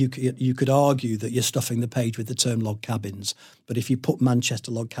you could argue that you're stuffing the page with the term log cabins. But if you put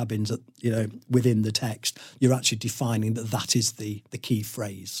Manchester log cabins within the text, you're actually defining that is the key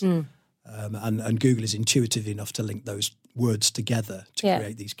phrase. And Google is intuitive enough to link those words together to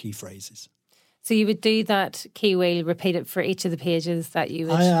create these key phrases. So you would do that key wheel, repeat it for each of the pages that you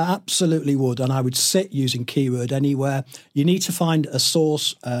would? I absolutely would, and I would sit using Keyword Anywhere. You need to find a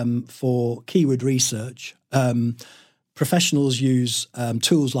source for keyword research. Professionals use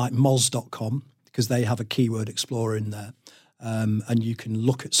tools like moz.com because they have a keyword explorer in there. And you can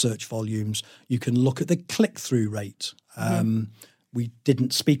look at search volumes. You can look at the click-through rate. we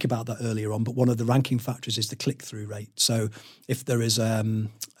didn't speak about that earlier on, but one of the ranking factors is the click-through rate. So if there is a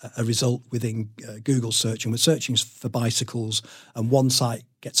result within Google search, and we're searching for bicycles, and one site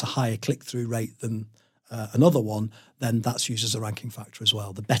gets a higher click-through rate than another one, then that's used as a ranking factor as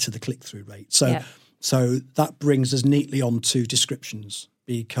well. The better the click-through rate. So that brings us neatly on to descriptions,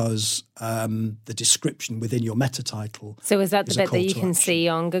 because the description within your meta title. So is that the bit that you can see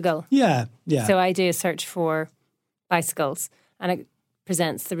on Google? Yeah. So I do a search for bicycles, and it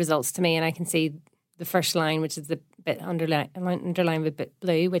presents the results to me, and I can see the first line, which is the bit underlined with bit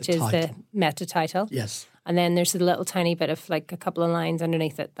blue, which is the meta title. Yes. And then there's a little tiny bit of like a couple of lines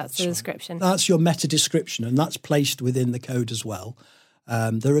underneath it. That's the description. That's your meta description, and that's placed within the code as well.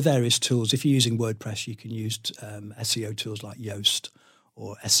 There are various tools. If you're using WordPress, you can use SEO tools like Yoast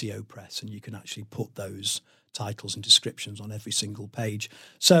or SEO Press, and you can actually put those titles and descriptions on every single page.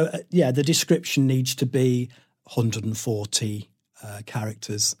 So, the description needs to be 140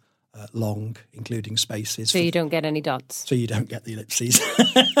 characters long, including spaces. So you don't get any dots. So you don't get the ellipses,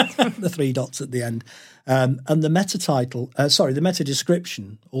 the 3 dots at the end. And the meta title, the meta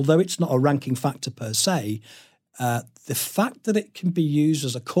description, although it's not a ranking factor per se, the fact that it can be used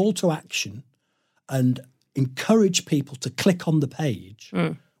as a call to action and encourage people to click on the page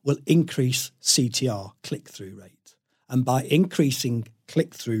will increase CTR, click-through rate. And by increasing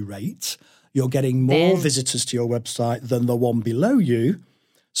click-through rate, you're getting more visitors to your website than the one below you.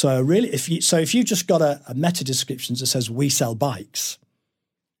 So really, if you just got a meta description that says we sell bikes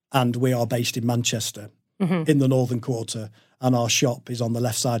and we are based in Manchester in the Northern Quarter and our shop is on the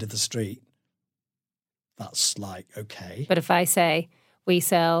left side of the street, that's like, okay. But if I say we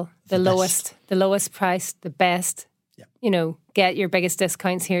sell the lowest price, the best, get your biggest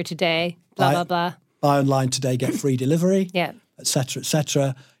discounts here today, blah, blah. Buy online today, get free delivery, et cetera, et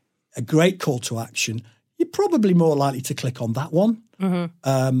cetera. A great call to action. You're probably more likely to click on that one.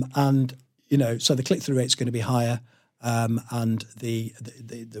 And, so the click-through rate is going to be higher. And the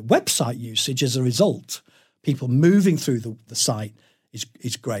website usage as a result, people moving through the site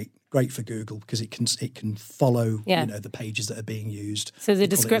is great for Google, because it can follow the pages that are being used. So the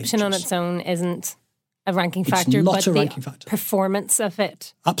description on its own isn't a ranking factor, it's not but a ranking factor. Performance of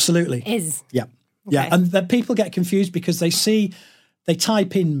it absolutely is. Yeah. And then people get confused because they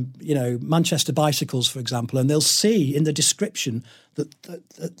type in, Manchester bicycles, for example, and they'll see in the description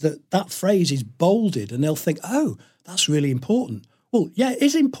that phrase is bolded, and they'll think, oh, that's really important. Well, yeah, it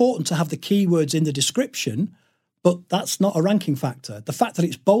is important to have the keywords in the description, but that's not a ranking factor. The fact that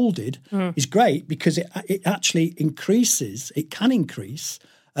it's bolded is great, because it actually increases, it can increase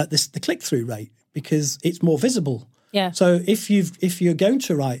the click-through rate, because it's more visible. Yeah. So if you're going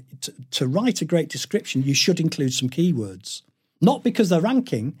to write a great description, you should include some keywords. Not because they're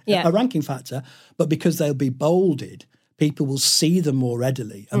a ranking factor, but because they'll be bolded. People will see them more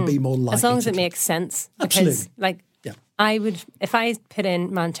readily and be more likely. As long as it makes sense. Absolutely. Because, I would, if I put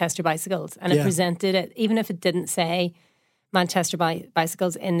in Manchester bicycles and it presented it, even if it didn't say Manchester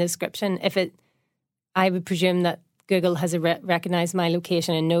bicycles in the description, I would presume that Google has recognised my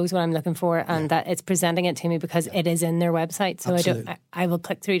location and knows what I'm looking for, and that it's presenting it to me because it is in their website. So I will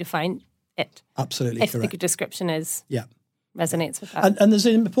click through to find it. Absolutely if correct. the description resonates with that. And there's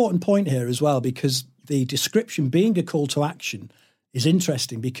an important point here as well, because the description being a call to action is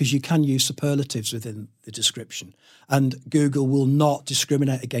interesting, because you can use superlatives within the description, and Google will not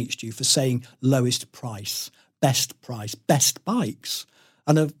discriminate against you for saying lowest price, best bikes.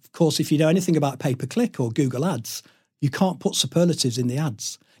 And of course, if you know anything about pay-per-click or Google ads, you can't put superlatives in the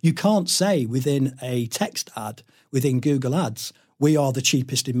ads. You can't say within a text ad within Google ads, we are the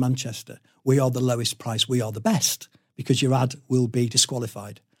cheapest in Manchester, we are the lowest price, we are the best, because your ad will be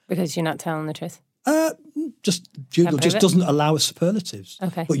disqualified. Because you're not telling the truth? Google just doesn't allow superlatives.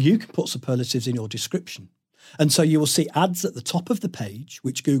 Okay. But you can put superlatives in your description. And so you will see ads at the top of the page,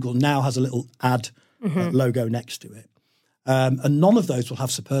 which Google now has a little ad logo next to it. And none of those will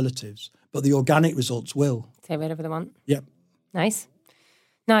have superlatives, but the organic results will. Say whatever they want. Yep. Nice.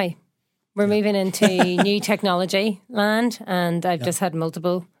 Now, we're moving into new technology land, and I've just had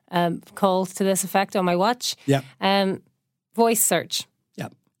multiple calls to this effect on my watch. Yeah. Voice search. Yeah.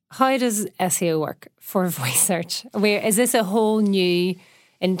 How does SEO work for voice search? Is this a whole new,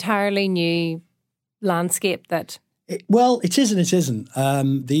 entirely new landscape that... It is and it isn't.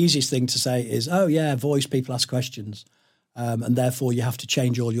 The easiest thing to say is, voice, people ask questions. And therefore you have to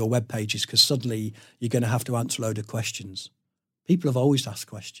change all your web pages, because suddenly you're going to have to answer a load of questions. People have always asked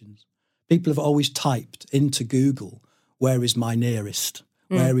questions. People have always typed into Google, where is my nearest?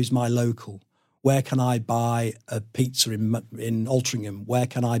 Where is my local? Where can I buy a pizza in Altrincham? Where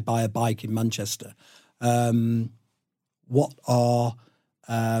can I buy a bike in Manchester? what are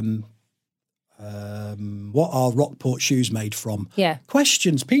Rockport shoes made from? Yeah.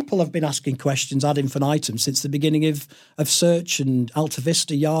 Questions. People have been asking questions ad infinitum since the beginning of search and Alta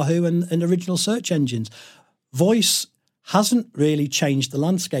Vista, Yahoo and original search engines. Voice hasn't really changed the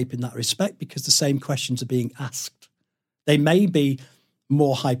landscape in that respect because the same questions are being asked. They may be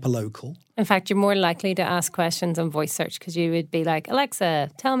more hyperlocal. In fact, you're more likely to ask questions on voice search because you would be like,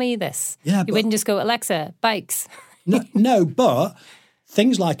 Alexa, tell me this. Yeah, you wouldn't just go, Alexa, bikes. No, but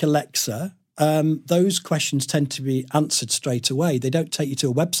things like Alexa, those questions tend to be answered straight away. They don't take you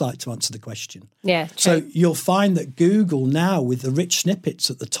to a website to answer the question. Yeah, true. So you'll find that Google now, with the rich snippets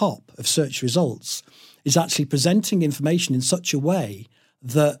at the top of search results, is actually presenting information in such a way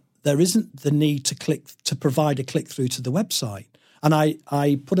that there isn't the need to provide a click through to the website. And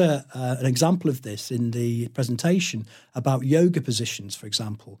I put an example of this in the presentation about yoga positions, for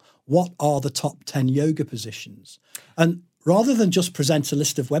example. What are the top 10 yoga positions? And rather than just present a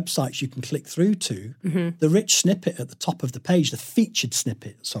list of websites you can click through to, the rich snippet at the top of the page, the featured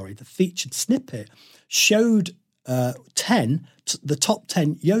snippet showed the top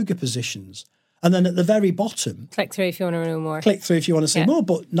 10 yoga positions. And then at the very bottom... Click through if you want to know more. Click through if you want to see more.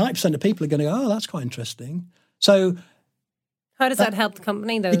 But 90% of people are going to go, oh, that's quite interesting. So... How does that help the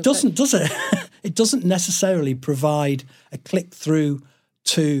company, though? It doesn't, does it? It doesn't necessarily provide a click through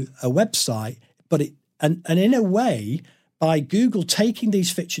to a website, but and in a way, by Google taking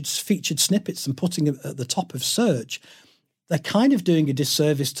these featured snippets and putting them at the top of search, they're kind of doing a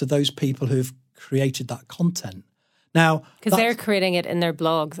disservice to those people who've created that content. Now, because they're creating it in their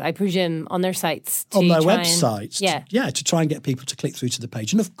blogs, I presume, on their sites, on their websites, to try and get people to click through to the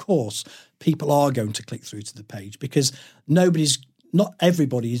page. And of course, people are going to click through to the page because not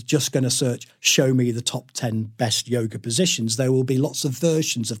everybody is just going to search, show me the top 10 best yoga positions. There will be lots of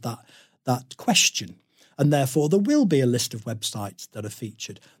versions of that question. And therefore, there will be a list of websites that are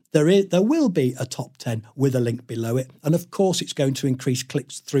featured. There will be a top 10 with a link below it. And of course, it's going to increase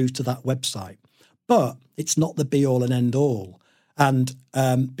clicks through to that website. But it's not the be-all and end-all. And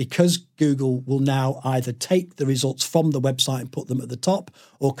because Google will now either take the results from the website and put them at the top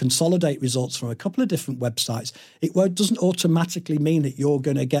or consolidate results from a couple of different websites, it doesn't automatically mean that you're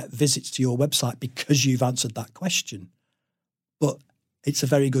going to get visits to your website because you've answered that question. But it's a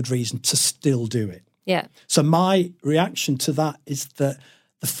very good reason to still do it. Yeah. So my reaction to that is that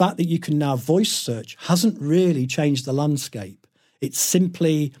the fact that you can now voice search hasn't really changed the landscape. It's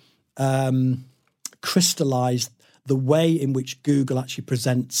simply... crystallize the way in which Google actually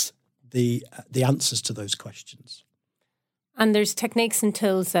presents the answers to those questions. And there's techniques and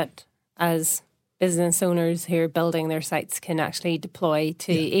tools that, as business owners who are building their sites, can actually deploy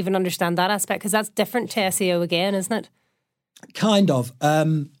to even understand that aspect, because that's different to SEO again, isn't it? Kind of.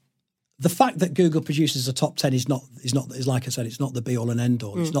 The fact that Google produces a top 10 is like I said, it's not the be all and end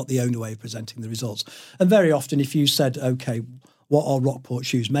all. It's not the only way of presenting the results. And very often, if you said, okay, what are Rockport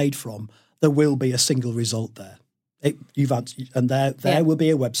shoes made from? There will be a single result there. You've answered, and there will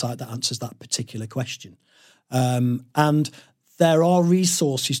be a website that answers that particular question. And there are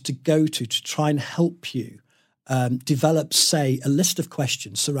resources to go to try and help you develop, say, a list of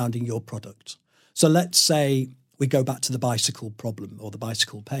questions surrounding your product. So let's say we go back to the bicycle problem or the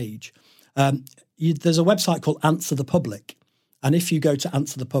bicycle page. There's a website called Answer the Public. And if you go to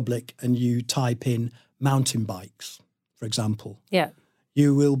Answer the Public and you type in mountain bikes, for example,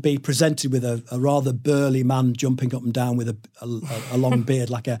 you will be presented with a rather burly man jumping up and down with a long beard,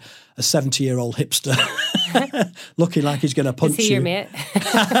 like a 70-year-old hipster, looking like he's going to punch you. Is he your mate?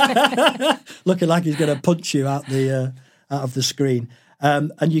 Looking like he's going to punch you out of the screen.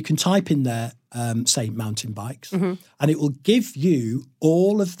 And you can type in there, say, mountain bikes, and it will give you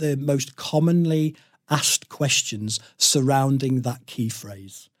all of the most commonly asked questions surrounding that key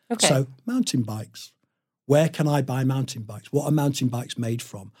phrase. Okay. So, mountain bikes. Where can I buy mountain bikes? What are mountain bikes made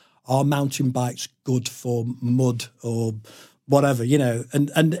from? Are mountain bikes good for mud or whatever, And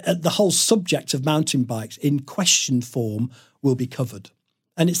the whole subject of mountain bikes in question form will be covered.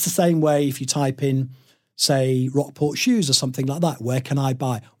 And it's the same way if you type in, say, Rockport shoes or something like that. Where can I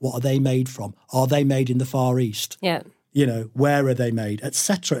buy? What are they made from? Are they made in the Far East? Yeah. Where are they made, et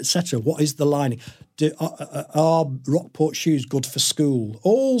cetera, et cetera. What is the lining? Are Rockport shoes good for school?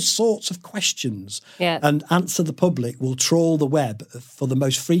 All sorts of questions. Yeah. And Answer the Public will trawl the web for the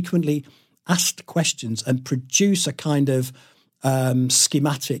most frequently asked questions and produce a kind of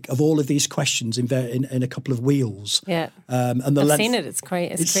schematic of all of these questions in a couple of wheels. Yeah. And I've seen it. It's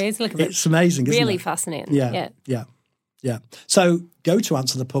crazy. It's amazing, isn't it? Really fascinating. Yeah. So go to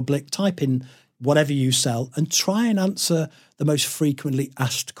Answer the Public, type in whatever you sell, and try and answer the most frequently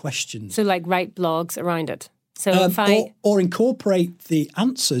asked questions. So like write blogs around it. So if or incorporate the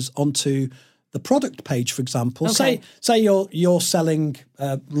answers onto the product page, for example. Okay. Say you're selling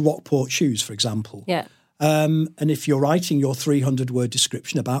Rockport shoes, for example. Yeah. And if you're writing your 300-word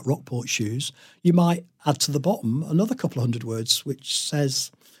description about Rockport shoes, you might add to the bottom another couple of hundred words,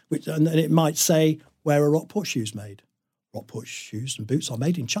 and it might say where are Rockport shoes made. Rockport shoes and boots are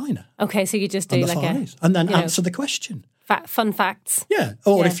made in China. Okay, so you just do like and then answer the question. Fun facts. Yeah.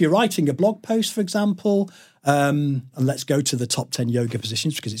 Or if you're writing a blog post, for example, and let's go to the top 10 yoga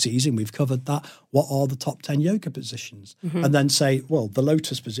positions because it's easy and we've covered that. What are the top 10 yoga positions? Mm-hmm. And then say, well, the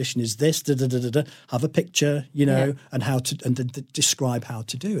lotus position is this, have a picture, and describe how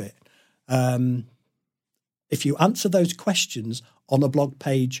to do it. If you answer those questions on a blog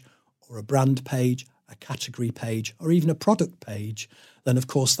page or a brand page, a category page, or even a product page, then of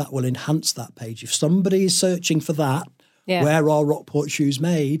course that will enhance that page. If somebody is searching for that, where are Rockport shoes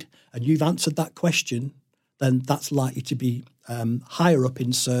made, and you've answered that question, then that's likely to be higher up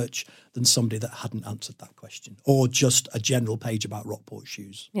in search than somebody that hadn't answered that question, or just a general page about Rockport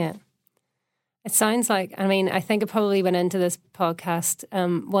shoes. Yeah. It sounds like, I think I probably went into this podcast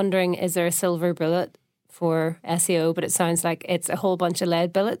wondering, is there a silver bullet for SEO? But it sounds like it's a whole bunch of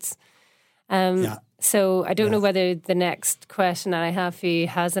lead bullets. So I don't know whether the next question that I have for you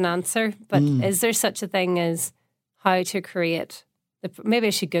has an answer, but is there such a thing as how to create, maybe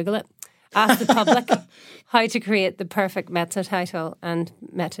I should Google it, ask the public how to create the perfect meta title and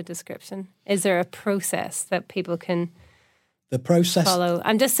meta description? Is there a process that people can follow?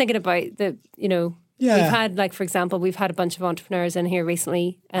 I'm just thinking about we've had, for example, we've had a bunch of entrepreneurs in here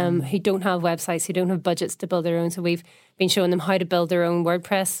recently who don't have websites, who don't have budgets to build their own. So we've been showing them how to build their own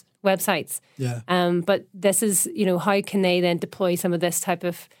WordPress websites. Yeah. But this is, how can they then deploy some of this type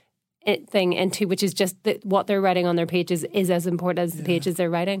of thing into, which is just that what they're writing on their pages is as important as the pages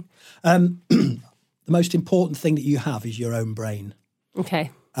they're writing. The most important thing that you have is your own brain. Okay.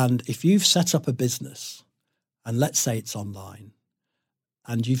 And if you've set up a business, and let's say it's online,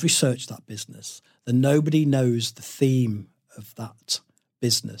 and you've researched that business, then nobody knows the theme of that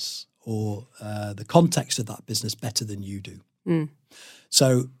business or the context of that business better than you do. Mm.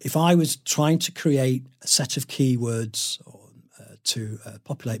 So if I was trying to create a set of keywords to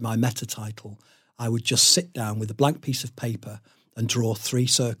populate my meta title, I would just sit down with a blank piece of paper and draw 3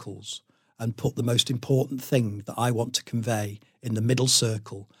 circles and put the most important thing that I want to convey in the middle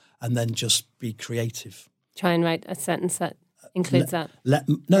circle, and then just be creative. Try and write a sentence that includes that.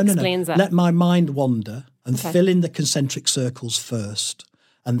 Explains that. Let my mind wander and fill in the concentric circles first,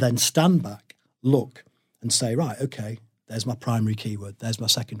 and then stand back, look, and say, right, okay, there's my primary keyword, there's my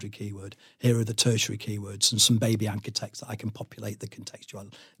secondary keyword, here are the tertiary keywords and some baby anchor text that I can populate the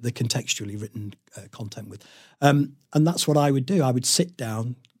contextually written content with. And that's what I would do. I would sit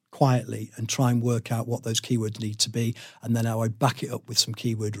down quietly and try and work out what those keywords need to be, and then I would back it up with some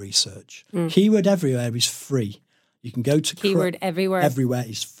keyword research. Keyword Everywhere is free. You can go to Keyword Everywhere. Everywhere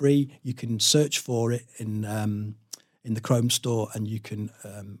is free. You can search for it in the Chrome store, and you can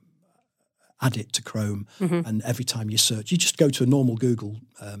add it to Chrome. Mm-hmm. And every time you search, you just go to a normal Google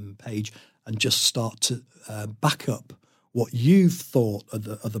page and just start to back up what you've thought are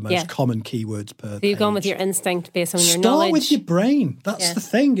the most common keywords per page. So you've gone with your instinct based on your knowledge. Start with your brain. That's the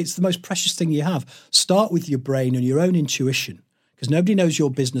thing. It's the most precious thing you have. Start with your brain and your own intuition, because nobody knows your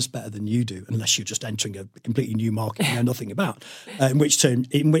business better than you do, unless you're just entering a completely new market you know nothing about. In which you're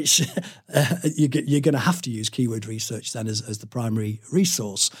going to have to use keyword research then as the primary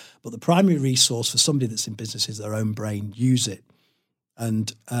resource. But the primary resource for somebody that's in business is their own brain. Use it,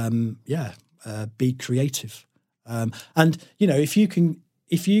 and be creative. And if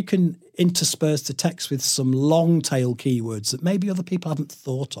you can intersperse the text with some long tail keywords that maybe other people haven't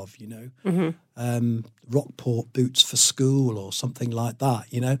thought of, Rockport boots for school or something like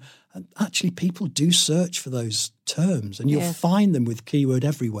that, and actually people do search for those terms, and you'll find them with Keyword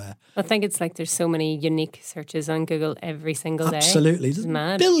Everywhere. I think it's like there's so many unique searches on Google every single day. Absolutely. There's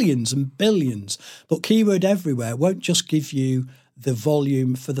mad. Billions and billions. But Keyword Everywhere won't just give you the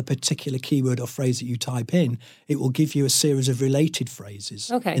volume for the particular keyword or phrase that you type in. It will give you a series of related phrases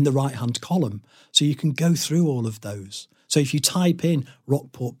in the right-hand column. So you can go through all of those. So if you type in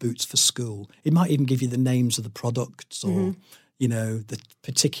Rockport boots for school, it might even give you the names of the products or, the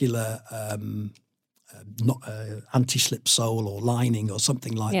particular anti-slip sole or lining or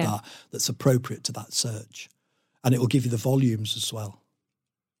something like that that's appropriate to that search. And it will give you the volumes as well.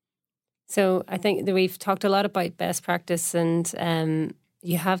 So I think that we've talked a lot about best practice, and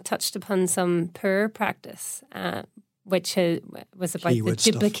you have touched upon some poor practice, which was about keyword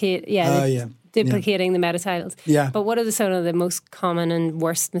the duplicate, duplicating the meta titles. Yeah. But what are some of the most common and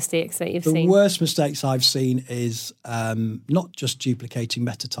worst mistakes that you've seen? The worst mistakes I've seen is not just duplicating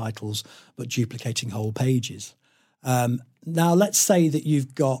meta titles, but duplicating whole pages. Now, let's say that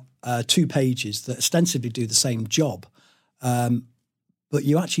you've got 2 pages that ostensibly do the same job, but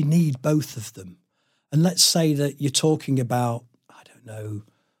you actually need both of them. And let's say that you're talking about, I don't know,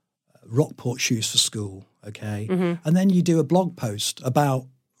 Rockport shoes for school, okay? And then you do a blog post about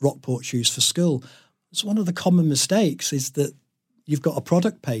Rockport shoes for school. So one of the common mistakes is that you've got a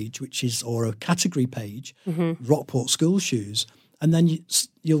product page, or a category page, Rockport school shoes, and then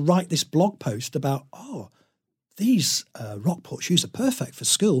you'll write this blog post about, these Rockport shoes are perfect for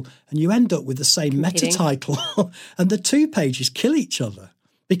school, and you end up with the same meta title, and the 2 pages kill each other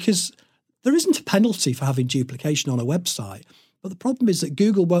because there isn't a penalty for having duplication on a website. But the problem is that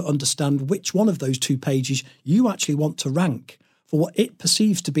Google won't understand which one of those 2 pages you actually want to rank for what it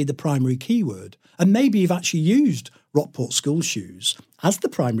perceives to be the primary keyword. And maybe you've actually used Rockport school shoes as the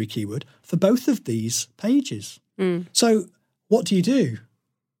primary keyword for both of these pages. So what do?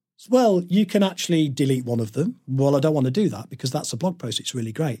 Well, you can actually delete one of them. Well, I don't want to do that because that's a blog post. It's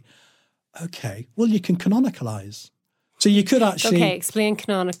really great. Okay, well, you can canonicalize. So you could actually... Okay, explain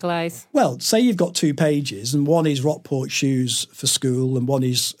canonicalize. Well, say you've got 2 pages and one is Rockport shoes for school and one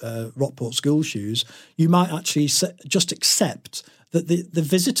is Rockport school shoes. You might actually just accept that the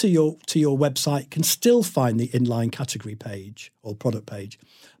visitor to your website can still find the inline category page or product page,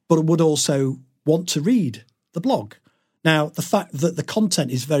 but would also want to read the blog. Now, the fact that the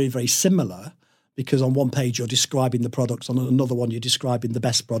content is very, very similar, because on one page you're describing the products, on another one you're describing the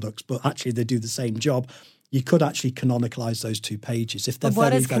best products, but actually they do the same job, you could actually canonicalize those 2 pages if they're What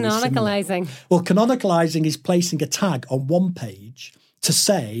very, is very canonicalizing? similar. Well, canonicalizing is placing a tag on one page to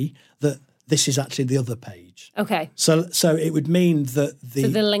say that this is actually the other page. Okay. So it would mean that the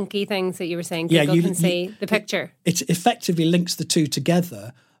linky things that you were saying, Google can see the picture. It effectively links the 2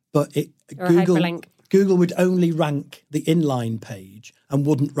 together, but hyperlink. Google would only rank the inline page and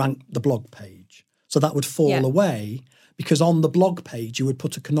wouldn't rank the blog page. So that would fall away because on the blog page you would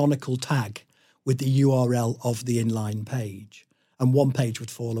put a canonical tag with the URL of the inline page, and one page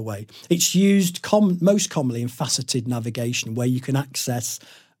would fall away. It's used most commonly in faceted navigation, where you can access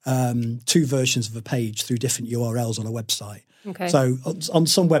 2 versions of a page through different URLs on a website. Okay. So on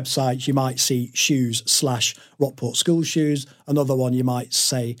some websites you might see shoes/Rockport school shoes. Another one you might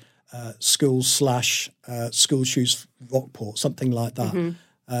say school/school shoes Rockport, something like that.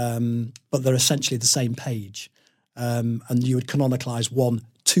 But they're essentially the same page. And you would canonicalize one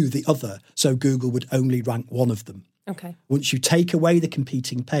to the other, so Google would only rank one of them. Okay. Once you take away the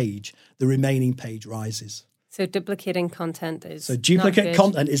competing page, the remaining page rises. So duplicating content is So duplicate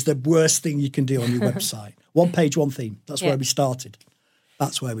content is the worst thing you can do on your website. One page, one theme. That's where we started.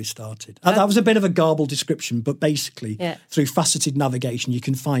 That was a bit of a garbled description, but basically through faceted navigation, you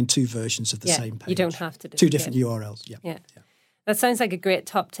can find 2 versions of the same page. You don't have to 2 different URLs. Yeah. That sounds like a great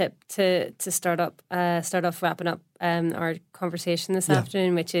top tip to start off wrapping up our conversation this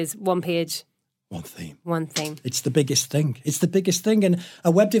afternoon, which is 1 page. One theme. It's the biggest thing. And a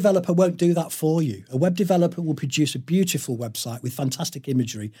web developer won't do that for you. A web developer will produce a beautiful website with fantastic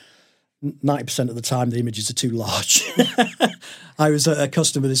imagery. 90% of the time, the images are too large. I was a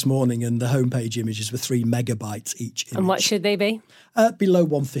customer this morning and the homepage images were 3 megabytes each image. And what should they be? Below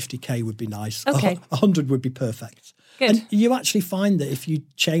 150k would be nice. Okay. 100 would be perfect. Good. And you actually find that if you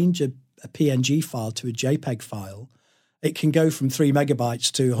change a PNG file to a JPEG file, it can go from 3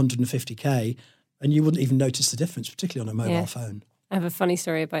 megabytes to 150k, and you wouldn't even notice the difference, particularly on a mobile phone. I have a funny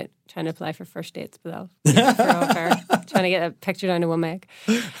story about trying to apply for first dates, but I'll trying to get a picture down to 1 meg.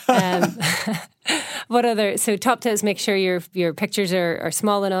 What other? So top tips: make sure your pictures are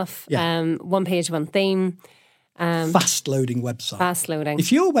small enough. Yeah. 1 page, 1 theme. Fast loading website. Fast loading.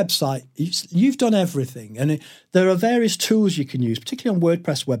 If your website, you've done everything, and there are various tools you can use, particularly on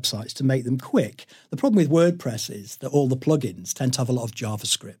WordPress websites, to make them quick. The problem with WordPress is that all the plugins tend to have a lot of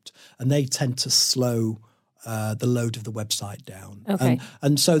JavaScript, and they tend to slow the load of the website down. Okay.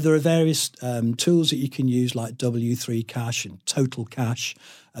 And so there are various tools that you can use like W3 Cache and Total Cache,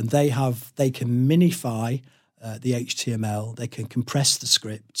 and they can minify the HTML, they can compress the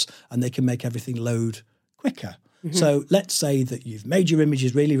scripts, and they can make everything load quicker. Mm-hmm. So let's say that you've made your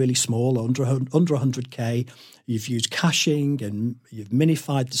images really, really small, under 100K. You've used caching and you've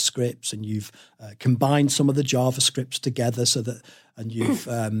minified the scripts and you've combined some of the JavaScripts together and you've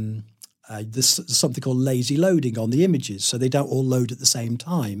there's something called lazy loading on the images, so they don't all load at the same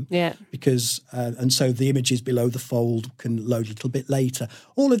time. Yeah. Because and so the images below the fold can load a little bit later.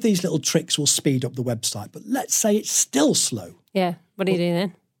 All of these little tricks will speed up the website, but let's say it's still slow. Yeah. What do you do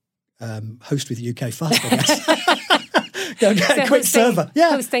then? host with UK Fast, I guess. Go get a quick server.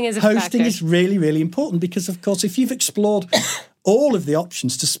 Yeah, hosting is a factor. Hosting is really, really important because, of course, if you've explored all of the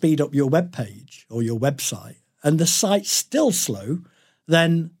options to speed up your web page or your website and the site's still slow,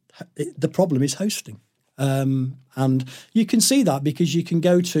 then the problem is hosting. And you can see that because you can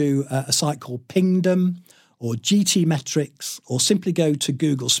go to a site called Pingdom or GT Metrics, or simply go to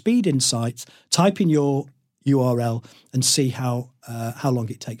Google Speed Insights, type in your URL and see how long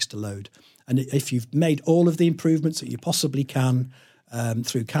it takes to load. And if you've made all of the improvements that you possibly can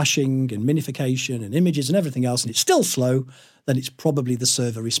through caching and minification and images and everything else, and it's still slow, then it's probably the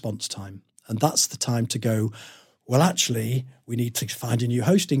server response time. And that's the time to go, well, actually, we need to find a new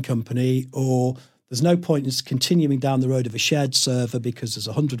hosting company, or there's no point in continuing down the road of a shared server because there's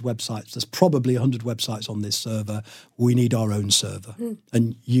 100 websites. There's probably 100 websites on this server. We need our own server.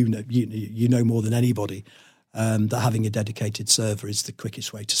 And you know more than anybody that having a dedicated server is the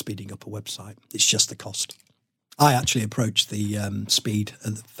quickest way to speeding up a website. It's just the cost. I actually approach the speed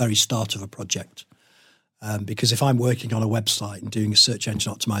at the very start of a project because if I'm working on a website and doing a search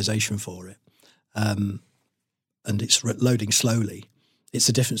engine optimization for it and it's loading slowly, it's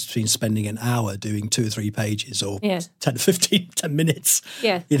the difference between spending an hour doing 2 or 3 pages or 10 to 15, 10 minutes.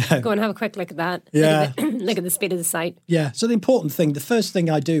 Yeah, go and have a quick look at that. Yeah. Look at the speed of the site. Yeah, so the important thing, the first thing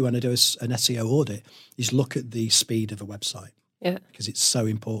I do when I do an SEO audit is look at the speed of a website. Yeah. Because it's so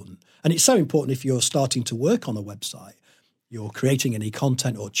important. And it's so important if you're starting to work on a website, you're creating any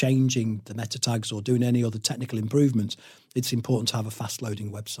content or changing the meta tags or doing any other technical improvements, it's important to have a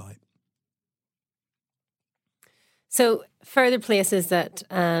fast-loading website. So further places that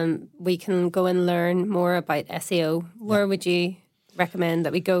we can go and learn more about SEO, where would you recommend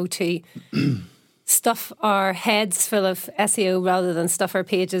that we go to stuff our heads full of SEO rather than stuff our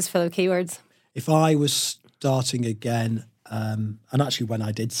pages full of keywords? If I was starting again, and actually when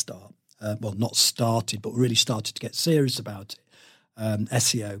I did start, well, not started, but really started to get serious about it,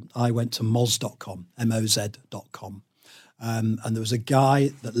 SEO, I went to moz.com, moz.com. And there was a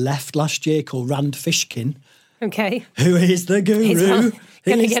guy that left last year called Rand Fishkin, okay, who is the guru. He's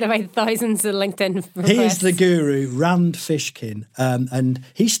going to get about thousands of LinkedIn requests. He is the guru, Rand Fishkin, and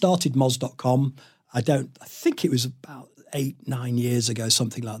he started Moz.com. I think it was about 8-9 years ago,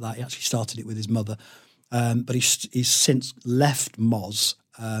 something like that. He actually started it with his mother, but he's since left Moz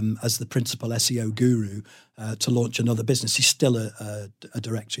as the principal SEO guru to launch another business. He's still a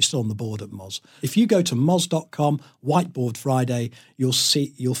director. He's still on the board at Moz. If you go to moz.com, Whiteboard Friday,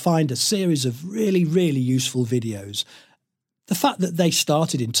 you'll find a series of really, really useful videos. The fact that they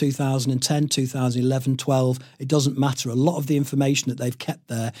started in 2010, 2011, 12, it doesn't matter. A lot of the information that they've kept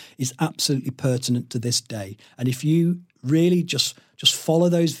there is absolutely pertinent to this day. And if you really just follow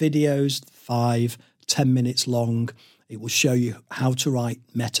those videos, 5-10 minutes long, it will show you how to write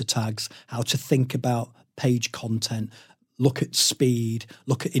meta tags, how to think about page content, look at speed,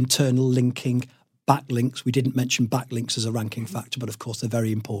 look at internal linking, backlinks. We didn't mention backlinks as a ranking factor, but of course they're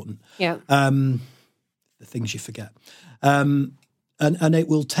very important. Yeah. The things you forget. And it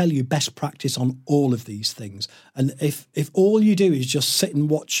will tell you best practice on all of these things. And if all you do is just sit and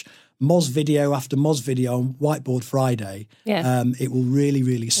watch Moz video after Moz video on Whiteboard Friday, it will really,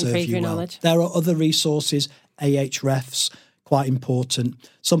 really serve you well. Knowledge. There are other resources, Ahrefs, quite important.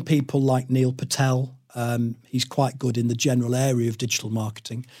 Some people like Neil Patel, he's quite good in the general area of digital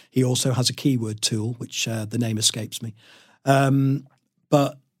marketing. He also has a keyword tool, which the name escapes me.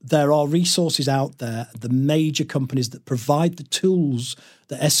 But there are resources out there, the major companies that provide the tools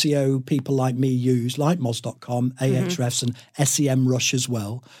that SEO people like me use, like Moz.com, Ahrefs and SEMrush as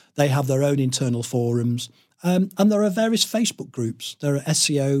well. They have their own internal forums. And there are various Facebook groups. There are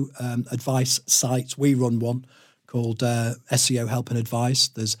SEO advice sites. We run one called SEO Help and Advice.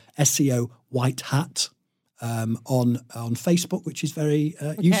 There's SEO White Hat on Facebook, which is very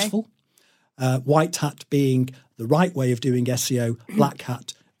useful. White Hat being the right way of doing SEO, Black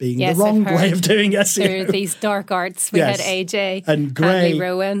Hat being the wrong way of doing SEO. There are these dark arts. We had AJ and Gray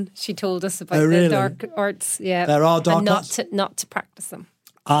Rowan. She told us about the dark arts. Yeah, there are dark arts. Not to practice them.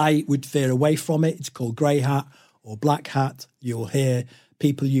 I would veer away from it. It's called grey hat or black hat. You'll hear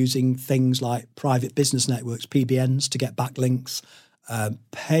people using things like private business networks, PBNs, to get backlinks.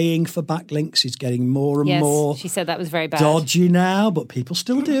 Paying for backlinks is getting more and more. She said that was very bad. Dodgy now, but people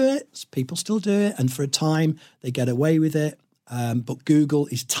still do it. And for a time, they get away with it. But Google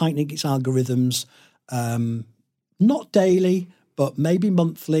is tightening its algorithms, not daily, but maybe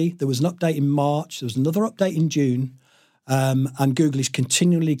monthly. There was an update in March. There was another update in June. And Google is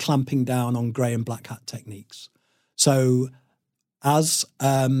continually clamping down on grey and black hat techniques. So as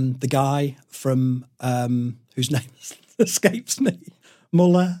the guy from whose name escapes me,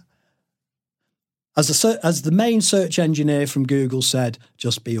 Muller, As the main search engineer from Google said,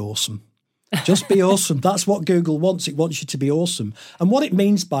 just be awesome. Just be awesome. That's what Google wants. It wants you to be awesome. And what it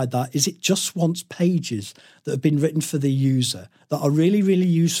means by that is it just wants pages that have been written for the user that are really, really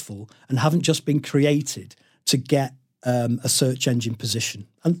useful and haven't just been created to get a search engine position.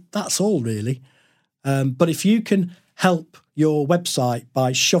 And that's all really. But if you can help your website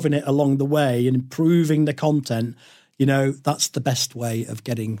by shoving it along the way and improving the content, that's the best way of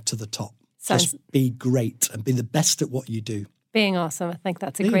getting to the top. Just be great and be the best at what you do. Being awesome. I think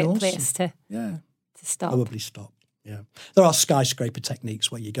that's a great place to stop. Probably stop. Yeah. There are skyscraper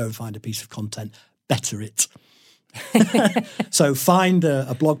techniques where you go and find a piece of content, better it. So find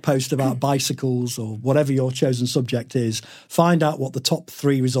a blog post about bicycles or whatever your chosen subject is. Find out what the top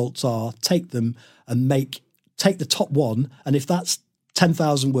 3 results are. Take them and take the top one. And if that's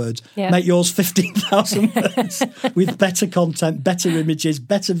 10,000 words, make yours 15,000 words with better content, better images,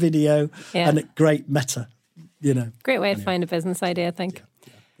 better video, and a great meta. Great way to find a business idea, I think.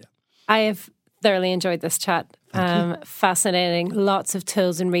 Yeah. I have thoroughly enjoyed this chat. Fascinating. Lots of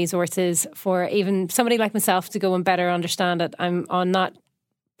tools and resources for even somebody like myself to go and better understand it. I'm on that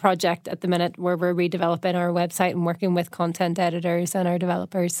project at the minute where we're redeveloping our website and working with content editors and our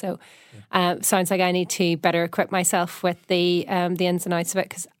developers. So sounds like I need to better equip myself with the ins and outs of it,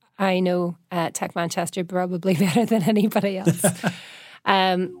 because I know Tech Manchester probably better than anybody else.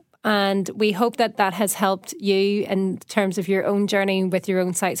 And we hope that has helped you in terms of your own journey with your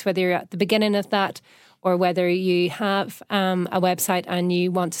own sites, whether you're at the beginning of that or whether you have a website and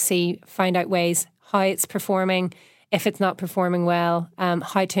you want to find out ways how it's performing, if it's not performing well,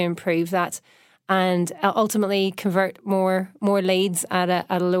 how to improve that, and ultimately convert more leads at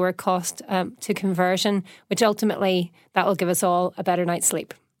a lower cost to conversion, which ultimately that will give us all a better night's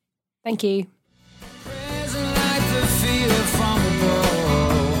sleep. Thank you.